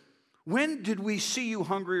 Lord, when did we see you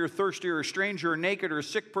hungry or thirsty or a stranger or naked or a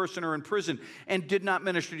sick person or in prison and did not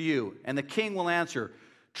minister to you? And the king will answer,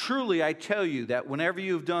 truly I tell you that whenever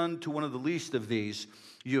you have done to one of the least of these,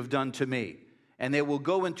 you have done to me. And they will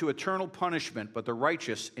go into eternal punishment, but the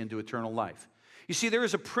righteous into eternal life. You see, there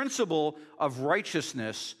is a principle of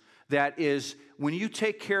righteousness that is when you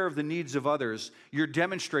take care of the needs of others, you're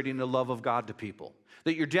demonstrating the love of God to people.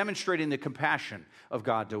 That you're demonstrating the compassion of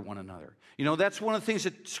God to one another. You know, that's one of the things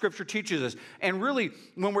that Scripture teaches us. And really,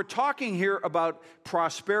 when we're talking here about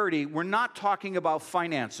prosperity, we're not talking about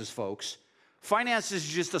finances, folks. Finances is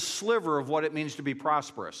just a sliver of what it means to be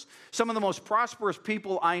prosperous. Some of the most prosperous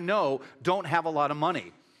people I know don't have a lot of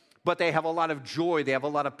money, but they have a lot of joy. They have a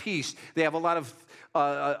lot of peace. They have a lot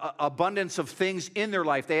of abundance of things in their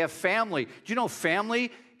life. They have family. Do you know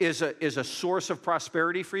family is a source of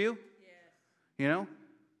prosperity for you? Yes. You know?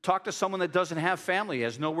 Talk to someone that doesn't have family,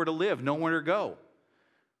 has nowhere to live, nowhere to go.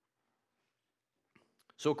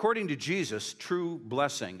 So according to Jesus, true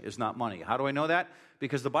blessing is not money. How do I know that?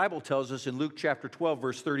 Because the Bible tells us in Luke chapter 12,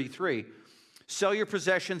 verse 33, sell your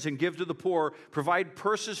possessions and give to the poor, provide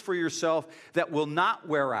purses for yourself that will not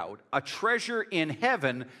wear out, a treasure in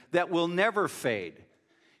heaven that will never fade.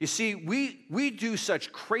 You see, we do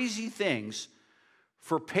such crazy things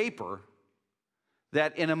for paper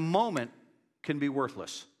that in a moment can be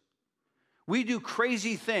worthless. We do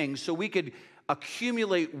crazy things so we could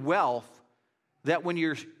accumulate wealth that when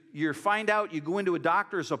you find out, you go into a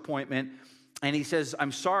doctor's appointment and he says,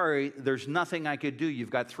 I'm sorry, there's nothing I could do. You've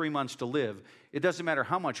got 3 months to live. It doesn't matter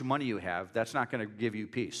how much money you have. That's not going to give you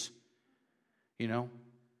peace. You know?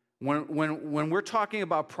 When we're talking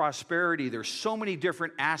about prosperity, there's so many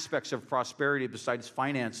different aspects of prosperity besides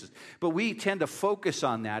finances. But we tend to focus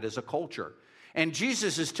on that as a culture. And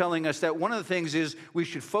Jesus is telling us that one of the things we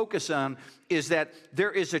should focus on is that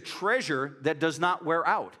there is a treasure that does not wear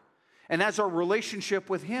out. And that's our relationship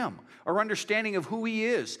with him, our understanding of who he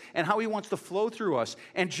is and how he wants to flow through us.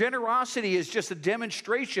 And generosity is just a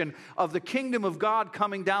demonstration of the kingdom of God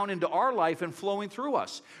coming down into our life and flowing through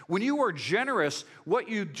us. When you are generous, what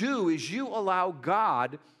you do is you allow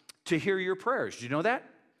God to hear your prayers. Do you know that?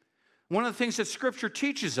 One of the things that Scripture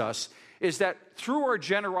teaches us is that through our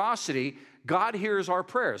generosity, God hears our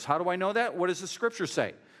prayers. How do I know that? What does the Scripture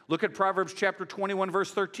say? Look at Proverbs chapter 21,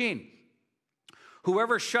 verse 13.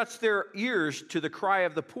 Whoever shuts their ears to the cry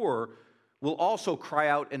of the poor will also cry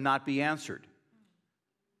out and not be answered.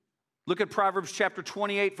 Look at Proverbs chapter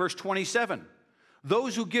 28, verse 27.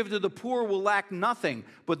 Those who give to the poor will lack nothing,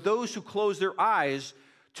 but those who close their eyes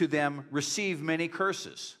to them receive many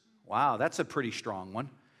curses. Wow, that's a pretty strong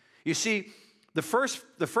one. You see, the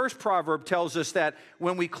first proverb tells us that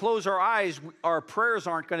when we close our eyes, our prayers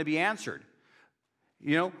aren't going to be answered.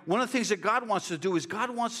 You know, one of the things that God wants to do is God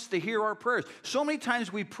wants us to hear our prayers. So many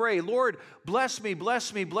times we pray, Lord, bless me,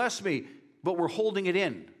 bless me, bless me, but we're holding it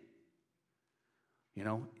in. You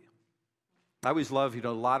know, I always love,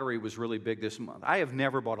 the lottery was really big this month. I have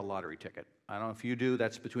never bought a lottery ticket. I don't know if you do.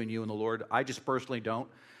 That's between you and the Lord. I just personally don't.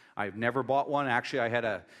 I've never bought one. Actually, I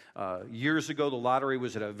had years ago, the lottery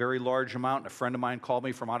was at a very large amount. And a friend of mine called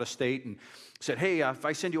me from out of state and said, hey, if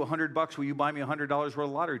I send you $100, will you buy me $100 worth of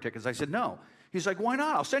lottery tickets? I said, no. He's like, why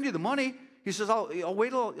not? I'll send you the money. He says, I'll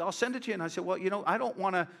wait till I'll send it to you. And I said, well, I don't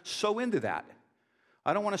want to sow into that.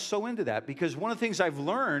 I don't want to sow into that because one of the things I've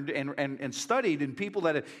learned and studied, and people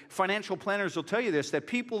financial planners will tell you this, that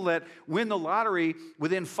people that win the lottery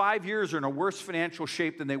within 5 years are in a worse financial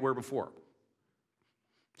shape than they were before.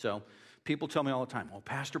 So people tell me all the time, well,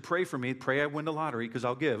 Pastor, pray for me. Pray I win the lottery because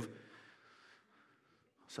I'll give.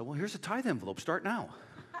 So, well, here's a tithe envelope. Start now.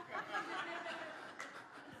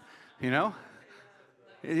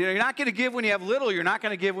 You're not going to give when you have little. You're not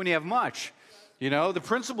going to give when you have much. The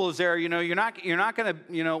principle is there. You're not going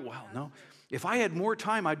to, well, no. If I had more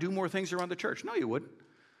time, I'd do more things around the church. No, you wouldn't.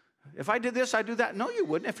 If I did this, I'd do that. No, you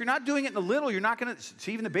wouldn't. If you're not doing it in the little, you're not going to.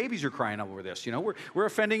 See, even the babies are crying over this. We're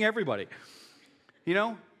offending everybody.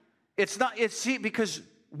 Because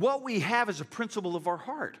what we have is a principle of our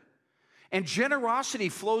heart. And generosity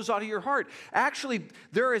flows out of your heart. Actually,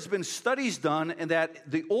 there has been studies done and that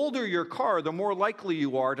the older your car, the more likely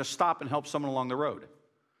you are to stop and help someone along the road.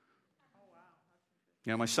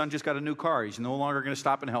 My son just got a new car. He's no longer going to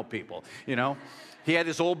stop and help people, He had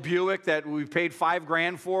this old Buick that we paid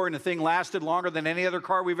 $5,000 for, and the thing lasted longer than any other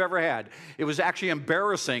car we've ever had. It was actually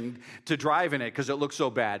embarrassing to drive in it because it looked so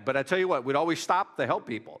bad. But I tell you what, we'd always stop to help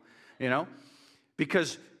people,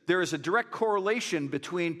 because there is a direct correlation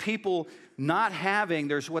between people not having,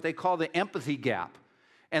 there's what they call the empathy gap.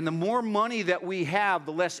 And the more money that we have,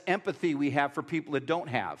 the less empathy we have for people that don't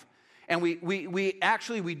have. And we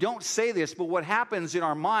actually don't say this, but what happens in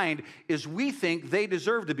our mind is we think they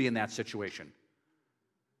deserve to be in that situation.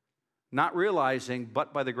 Not realizing,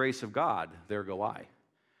 but by the grace of God, there go I.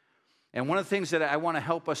 And one of the things that I want to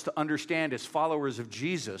help us to understand as followers of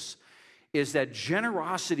Jesus is that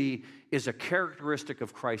generosity is a characteristic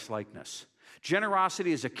of Christ-likeness.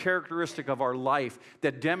 Generosity is a characteristic of our life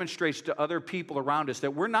that demonstrates to other people around us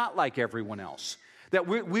that we're not like everyone else. That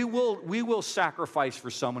we will sacrifice for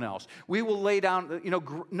someone else. We will lay down,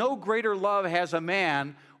 no greater love has a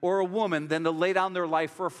man or a woman than to lay down their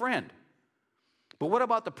life for a friend. But what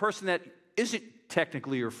about the person that isn't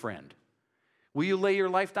technically your friend? Will you lay your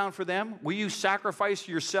life down for them? Will you sacrifice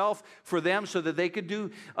yourself for them so that they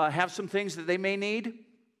could have some things that they may need?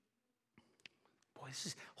 Boy,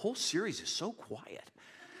 this whole series is so quiet.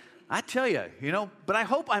 I tell you, but I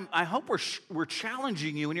hope we're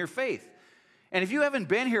challenging you in your faith. And if you haven't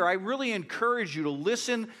been here, I really encourage you to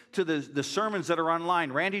listen to the sermons that are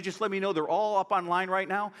online. Randy just let me know they're all up online right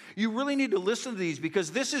now. You really need to listen to these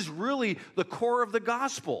because this is really the core of the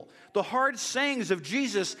gospel. The hard sayings of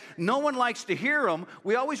Jesus, no one likes to hear them.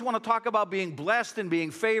 We always want to talk about being blessed and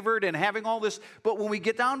being favored and having all this. But when we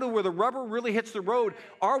get down to where the rubber really hits the road,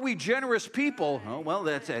 are we generous people? Oh, well,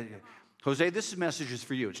 Jose, this message is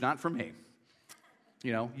for you. It's not for me.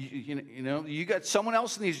 You got someone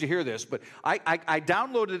else needs to hear this, but I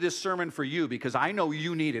downloaded this sermon for you because I know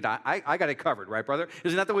you need it. I got it covered, right, brother?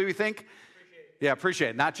 Isn't that the way we think? Yeah, appreciate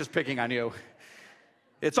it. Not just picking on you.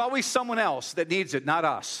 It's always someone else that needs it, not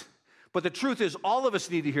us. But the truth is, all of us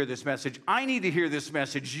need to hear this message. I need to hear this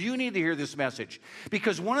message. You need to hear this message.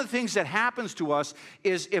 Because one of the things that happens to us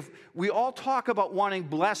is if we all talk about wanting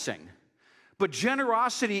blessing, but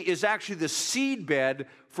generosity is actually the seedbed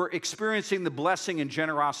for experiencing the blessing and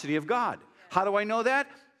generosity of God. How do I know that?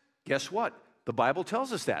 Guess what? The Bible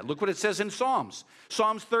tells us that. Look what it says in Psalms.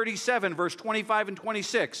 Psalms 37, verse 25 and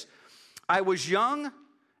 26. I was young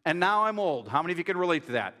and now I'm old. How many of you can relate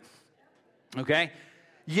to that? Okay?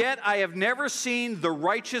 Yet I have never seen the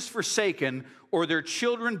righteous forsaken or their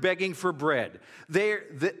children begging for bread.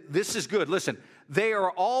 This is good. Listen, they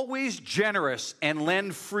are always generous and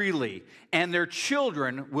lend freely, and their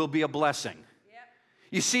children will be a blessing. Yep.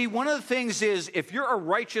 You see, one of the things is if you're a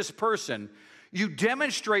righteous person, you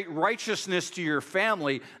demonstrate righteousness to your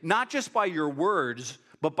family, not just by your words,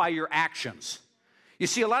 but by your actions. You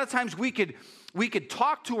see, a lot of times we could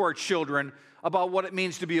talk to our children about what it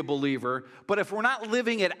means to be a believer, but if we're not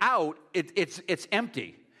living it out, it's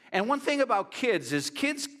empty. And one thing about kids is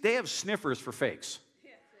they have sniffers for fakes.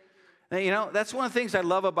 You know, that's one of the things I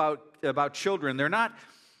love about children. They're not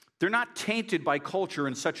tainted by culture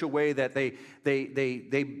in such a way that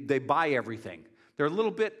they buy everything. They're a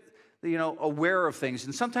little bit, aware of things.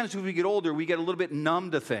 And sometimes when we get older, we get a little bit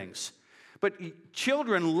numb to things. But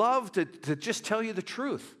children love to just tell you the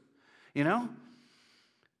truth, you know?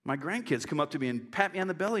 My grandkids come up to me and pat me on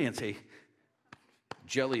the belly and say,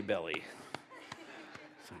 "Jelly belly."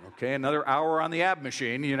 Okay, another hour on the ab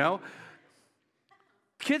machine, you know?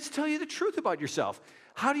 Kids tell you the truth about yourself.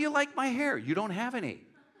 How do you like my hair? You don't have any.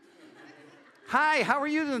 Hi, how are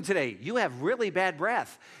you doing today? You have really bad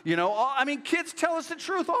breath. Kids tell us the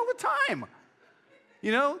truth all the time.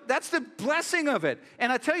 That's the blessing of it.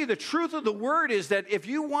 And I tell you, the truth of the word is that if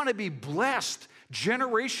you want to be blessed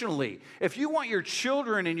generationally, if you want your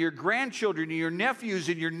children and your grandchildren and your nephews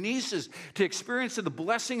and your nieces to experience the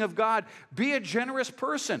blessing of God, be a generous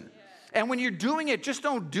person. And when you're doing it, just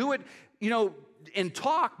don't do it, in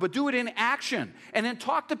talk, but do it in action. And then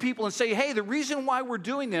talk to people and say, hey, the reason why we're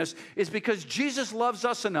doing this is because Jesus loves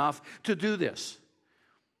us enough to do this.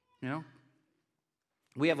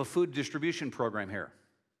 We have a food distribution program here.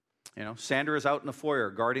 Sandra is out in the foyer,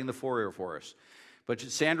 guarding the foyer for us. But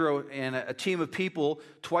Sandra and a team of people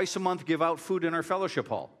twice a month give out food in our fellowship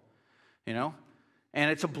hall. And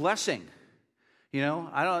it's a blessing.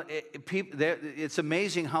 It's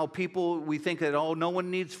amazing how we think that, no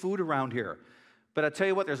one needs food around here. But I tell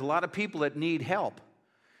you what, there's a lot of people that need help.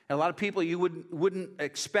 And a lot of people you wouldn't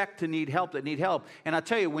expect to need help that need help. And I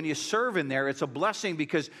tell you, when you serve in there, it's a blessing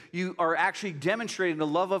because you are actually demonstrating the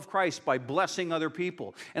love of Christ by blessing other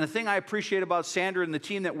people. And the thing I appreciate about Sandra and the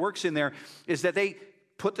team that works in there is that they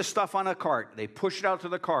put the stuff on a cart. They push it out to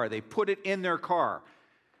the car. They put it in their car.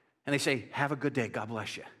 And they say, have a good day. God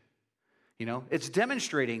bless you. It's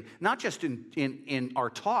demonstrating not just in our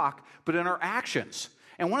talk, but in our actions.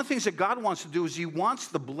 And one of the things that God wants to do is he wants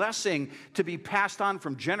the blessing to be passed on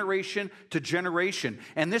from generation to generation.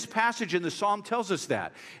 And this passage in the Psalm tells us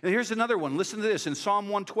that. And here's another one. Listen to this in Psalm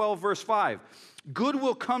 112, verse 5. Good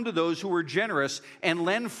will come to those who are generous and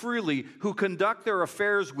lend freely, who conduct their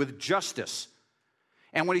affairs with justice.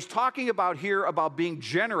 And what he's talking about here about being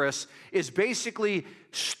generous is basically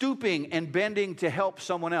stooping and bending to help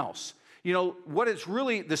someone else. What it's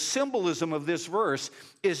really, the symbolism of this verse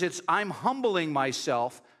is I'm humbling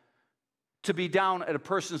myself to be down at a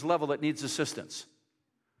person's level that needs assistance.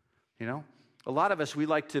 A lot of us, we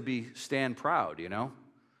like to stand proud,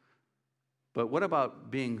 But what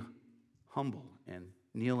about being humble and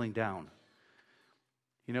kneeling down?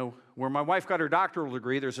 Where my wife got her doctoral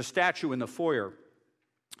degree, there's a statue in the foyer.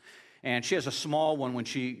 And she has a small one. When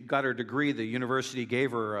she got her degree, the university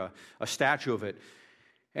gave her a statue of it.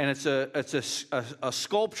 And it's a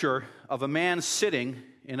sculpture of a man sitting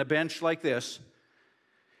in a bench like this.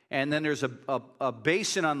 And then there's a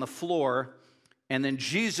basin on the floor. And then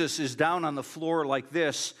Jesus is down on the floor like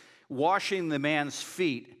this, washing the man's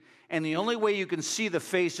feet. And the only way you can see the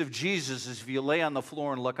face of Jesus is if you lay on the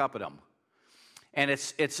floor and look up at him. And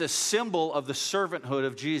it's a symbol of the servanthood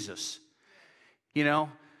of Jesus.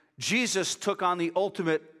 Jesus took on the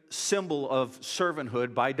ultimate symbol of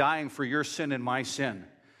servanthood by dying for your sin and my sin.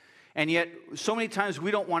 And yet, so many times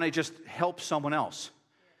we don't want to just help someone else,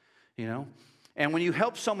 And when you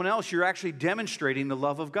help someone else, you're actually demonstrating the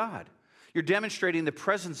love of God. You're demonstrating the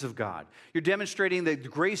presence of God. You're demonstrating the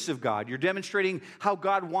grace of God. You're demonstrating how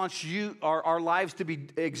God wants our lives to be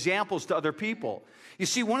examples to other people. You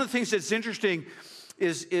see, one of the things that's interesting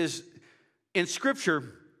is in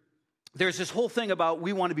Scripture, there's this whole thing about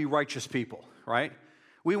we want to be righteous people, right?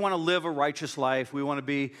 We want to live a righteous life. We want to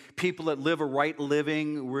be people that live a right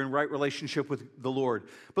living. We're in right relationship with the Lord.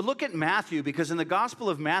 But look at Matthew, because in the Gospel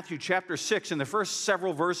of Matthew, chapter 6, in the first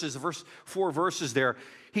several verses, the first 4 verses there,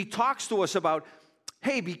 he talks to us about,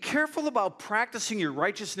 hey, be careful about practicing your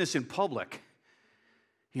righteousness in public.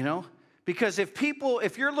 Because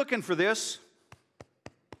if you're looking for this,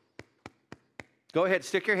 go ahead,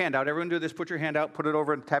 stick your hand out. Everyone do this. Put your hand out, put it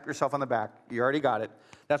over and tap yourself on the back. You already got it.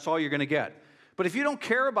 That's all you're going to get. But if you don't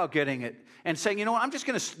care about getting it and saying, you know what, I'm just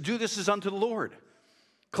going to do this as unto the Lord.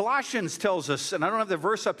 Colossians tells us, and I don't have the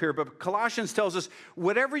verse up here, but Colossians tells us,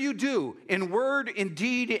 whatever you do, in word, in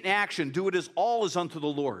deed, in action, do it as all as unto the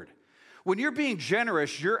Lord. When you're being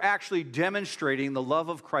generous, you're actually demonstrating the love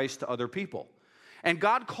of Christ to other people. And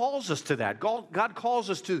God calls us to that. God calls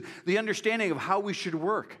us to the understanding of how we should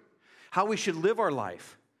work, how we should live our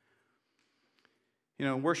life. You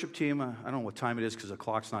know, worship team, I don't know what time it is because the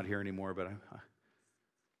clock's not here anymore, but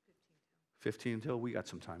 15 till? We got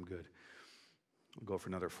some time, good. We'll go for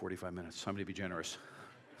another 45 minutes. Somebody be generous.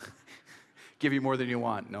 Give you more than you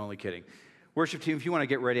want. No, only kidding. Worship team, if you want to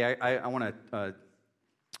get ready, I want to,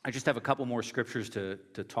 I just have a couple more scriptures to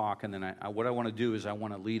talk, and then what I want to do is I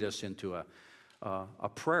want to lead us into a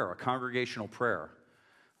prayer, a congregational prayer.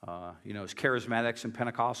 You know, as charismatics and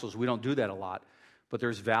Pentecostals, we don't do that a lot, but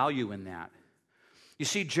there's value in that. You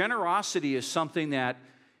see, generosity is something that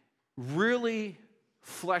really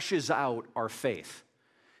fleshes out our faith.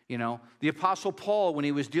 You know, the Apostle Paul, when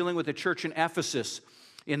he was dealing with the church in Ephesus,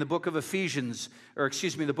 in the book of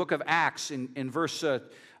the book of Acts, in verse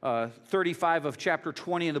 35 of chapter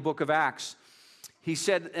 20 in the book of Acts, he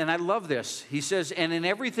said, and I love this, he says, and in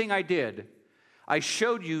everything I did, I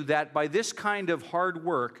showed you that by this kind of hard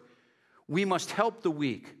work, we must help the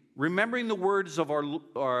weak, remembering the words of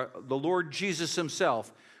the Lord Jesus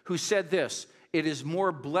himself, who said this, it is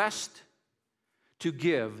more blessed to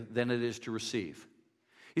give than it is to receive.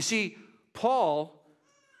 You see, Paul,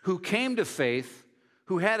 who came to faith,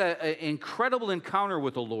 who had an incredible encounter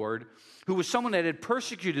with the Lord, who was someone that had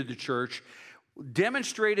persecuted the church,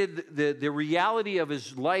 demonstrated the reality of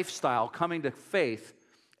his lifestyle coming to faith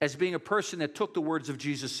as being a person that took the words of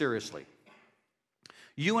Jesus seriously.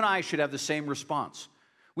 You and I should have the same response.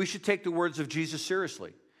 We should take the words of Jesus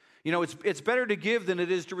seriously. You know, it's better to give than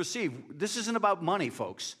it is to receive. This isn't about money,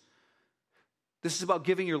 folks. This is about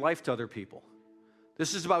giving your life to other people.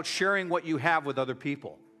 This is about sharing what you have with other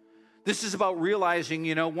people. This is about realizing,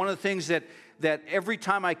 you know, one of the things that every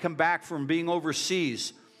time I come back from being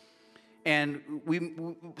overseas, and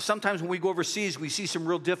sometimes when we go overseas, we see some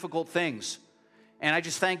real difficult things. And I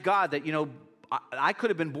just thank God that, you know, I could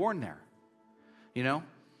have been born there, you know.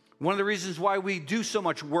 One of the reasons why we do so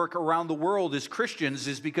much work around the world as Christians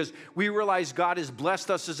is because we realize God has blessed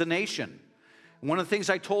us as a nation. One of the things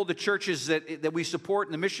I told the churches that we support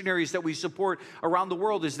and the missionaries that we support around the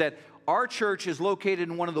world is that our church is located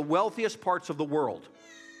in one of the wealthiest parts of the world.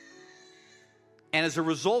 And as a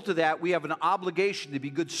result of that, we have an obligation to be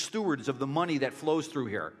good stewards of the money that flows through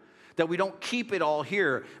here. That we don't keep it all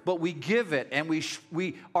here, but we give it. And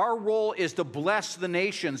our role is to bless the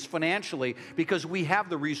nations financially because we have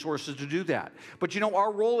the resources to do that. But you know,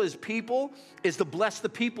 our role as people is to bless the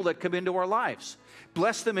people that come into our lives.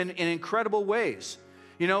 Bless them in incredible ways.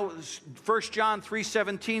 You know, 1 John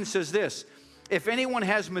 3:17 says this, if anyone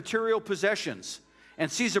has material possessions and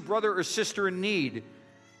sees a brother or sister in need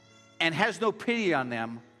and has no pity on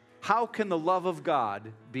them, how can the love of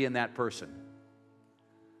God be in that person?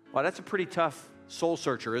 Well, that's a pretty tough soul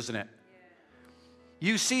searcher, isn't it?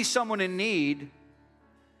 You see someone in need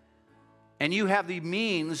and you have the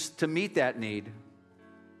means to meet that need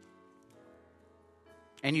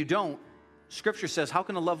and you don't. Scripture says, how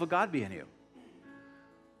can the love of God be in you?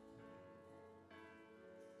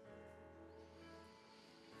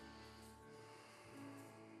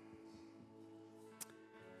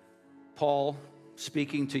 Paul,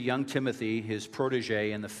 speaking to young Timothy, his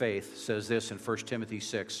protege in the faith, says this in 1 Timothy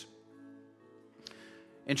 6.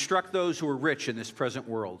 Instruct those who are rich in this present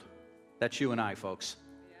world. That's you and I, folks.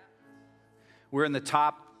 Yeah. We're in the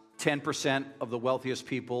top 10% of the wealthiest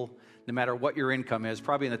people, no matter what your income is,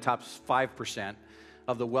 probably in the top 5%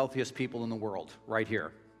 of the wealthiest people in the world, right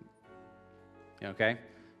here. Okay?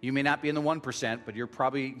 You may not be in the 1%, but you're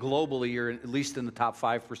probably globally, you're at least in the top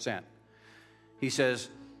 5%. He says,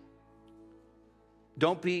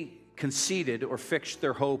 don't be conceited or fix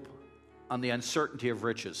their hope on the uncertainty of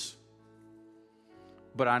riches,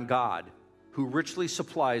 but on God, who richly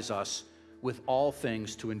supplies us with all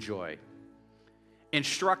things to enjoy.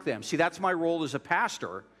 Instruct them. See, that's my role as a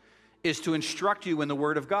pastor, is to instruct you in the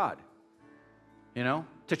Word of God. You know,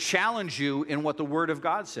 to challenge you in what the Word of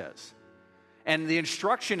God says. And the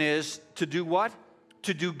instruction is to do what?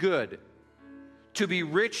 To do good. To be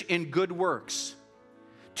rich in good works.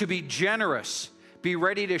 To be generous. Be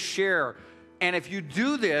ready to share. And if you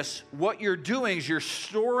do this, what you're doing is you're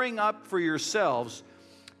storing up for yourselves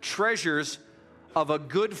treasures of a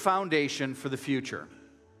good foundation for the future.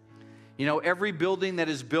 You know, every building that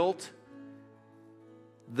is built,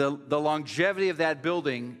 the longevity of that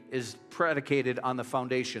building is predicated on the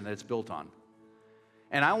foundation that it's built on.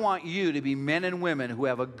 And I want you to be men and women who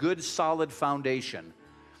have a good, solid foundation,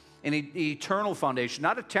 an eternal foundation,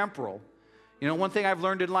 not a temporal. You know, one thing I've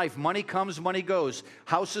learned in life, money comes, money goes.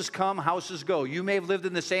 Houses come, houses go. You may have lived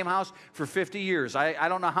in the same house for 50 years. I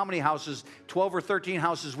don't know how many houses, 12 or 13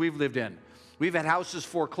 houses we've lived in. We've had houses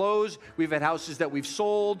foreclosed. We've had houses that we've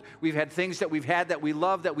sold. We've had things that we've had that we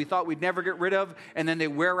love that we thought we'd never get rid of, and then they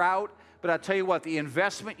wear out. But I'll tell you what, the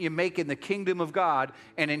investment you make in the kingdom of God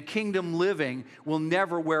and in kingdom living will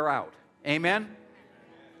never wear out. Amen?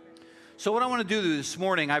 So what I want to do this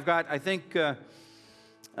morning, there's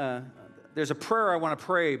a prayer I want to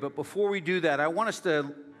pray, but before we do that, I want us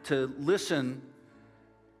to listen,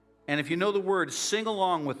 and if you know the words, sing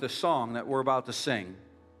along with the song that we're about to sing.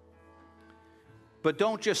 But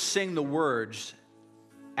don't just sing the words.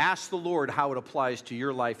 Ask the Lord how it applies to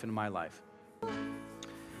your life and my life.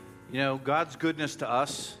 You know, God's goodness to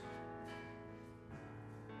us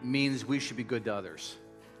means we should be good to others.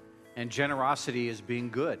 And generosity is being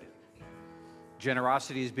good.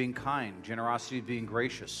 Generosity is being kind. Generosity is being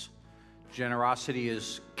gracious. Generosity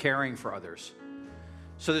is caring for others.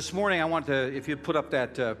 So this morning I want to, if you put up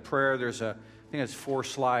that prayer, I think it's 4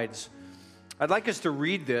 slides. I'd like us to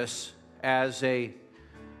read this as a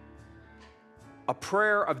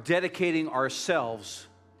prayer of dedicating ourselves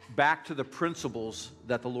back to the principles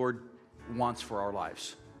that the Lord wants for our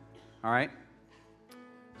lives. All right?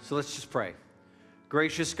 So let's just pray.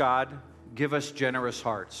 Gracious God, give us generous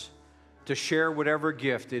hearts to share whatever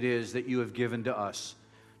gift it is that you have given to us,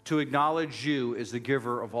 to acknowledge you as the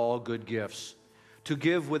giver of all good gifts, to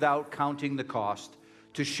give without counting the cost,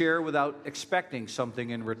 to share without expecting something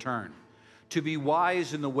in return, to be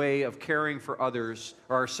wise in the way of caring for others,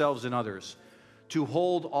 or ourselves and others, to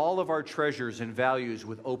hold all of our treasures and values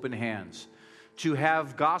with open hands, to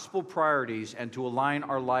have gospel priorities and to align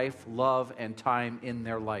our life, love, and time in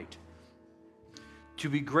their light, to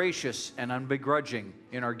be gracious and unbegrudging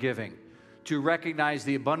in our giving, to recognize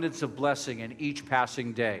the abundance of blessing in each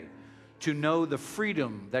passing day, to know the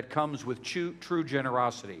freedom that comes with true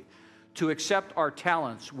generosity, to accept our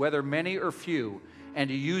talents, whether many or few, and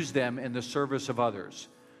to use them in the service of others,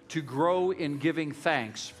 to grow in giving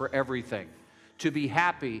thanks for everything, to be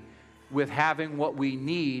happy with having what we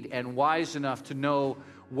need and wise enough to know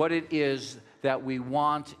what it is that we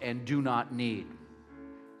want and do not need,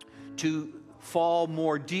 to fall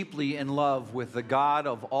more deeply in love with the God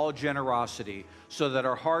of all generosity so that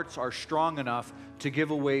our hearts are strong enough to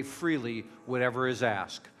give away freely whatever is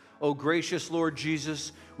asked. Oh, gracious Lord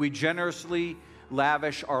Jesus, we generously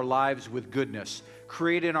lavish our lives with goodness.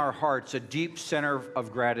 Create in our hearts a deep center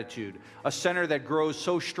of gratitude, a center that grows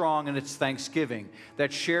so strong in its thanksgiving,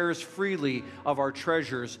 that shares freely of our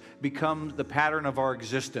treasures, becomes the pattern of our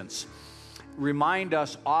existence. Remind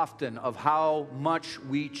us often of how much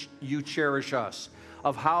you cherish us,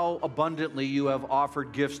 of how abundantly you have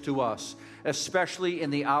offered gifts to us, especially in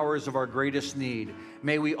the hours of our greatest need.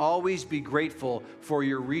 May we always be grateful for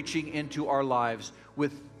your reaching into our lives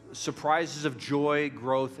with surprises of joy,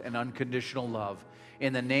 growth, and unconditional love.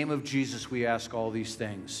 In the name of Jesus, we ask all these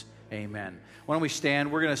things. Amen. Why don't we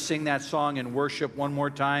stand? We're going to sing that song in worship one more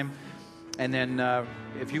time. And then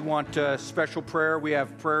if you want special prayer, we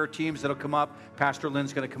have prayer teams that'll come up. Pastor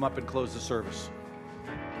Lynn's going to come up and close the service.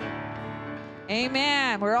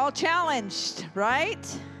 Amen. We're all challenged,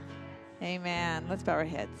 right? Amen. Let's bow our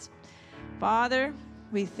heads. Father,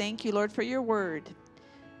 we thank you, Lord, for your word.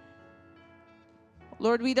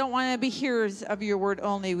 Lord, we don't want to be hearers of your word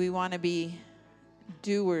only. We want to be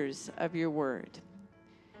doers of your word.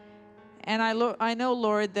 And I know,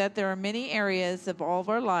 Lord, that there are many areas of all of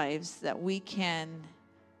our lives that we can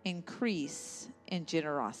increase in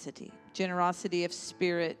generosity. Generosity of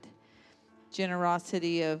spirit,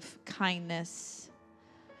 generosity of kindness,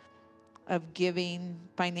 of giving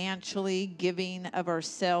financially, giving of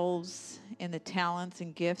ourselves in the talents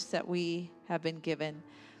and gifts that we have been given.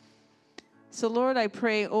 So, Lord, I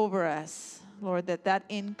pray over us, Lord, that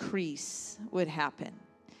increase would happen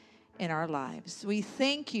in our lives. We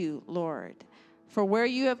thank you, Lord, for where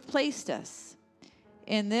you have placed us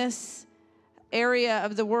in this area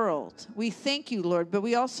of the world. We thank you, Lord, but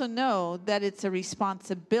we also know that it's a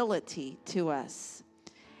responsibility to us.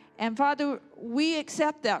 And Father, we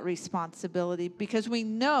accept that responsibility because we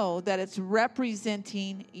know that it's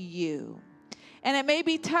representing you. And it may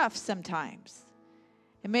be tough sometimes.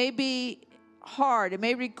 It may be hard. It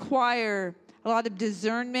may require a lot of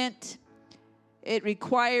discernment. It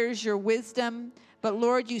requires your wisdom. But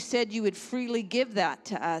Lord, you said you would freely give that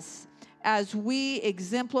to us as we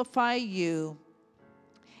exemplify you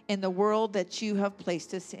in the world that you have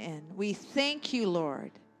placed us in. We thank you,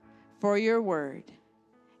 Lord, for your word.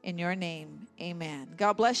 In your name, amen.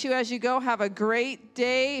 God bless you as you go. Have a great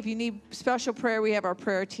day. If you need special prayer, we have our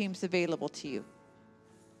prayer teams available to you.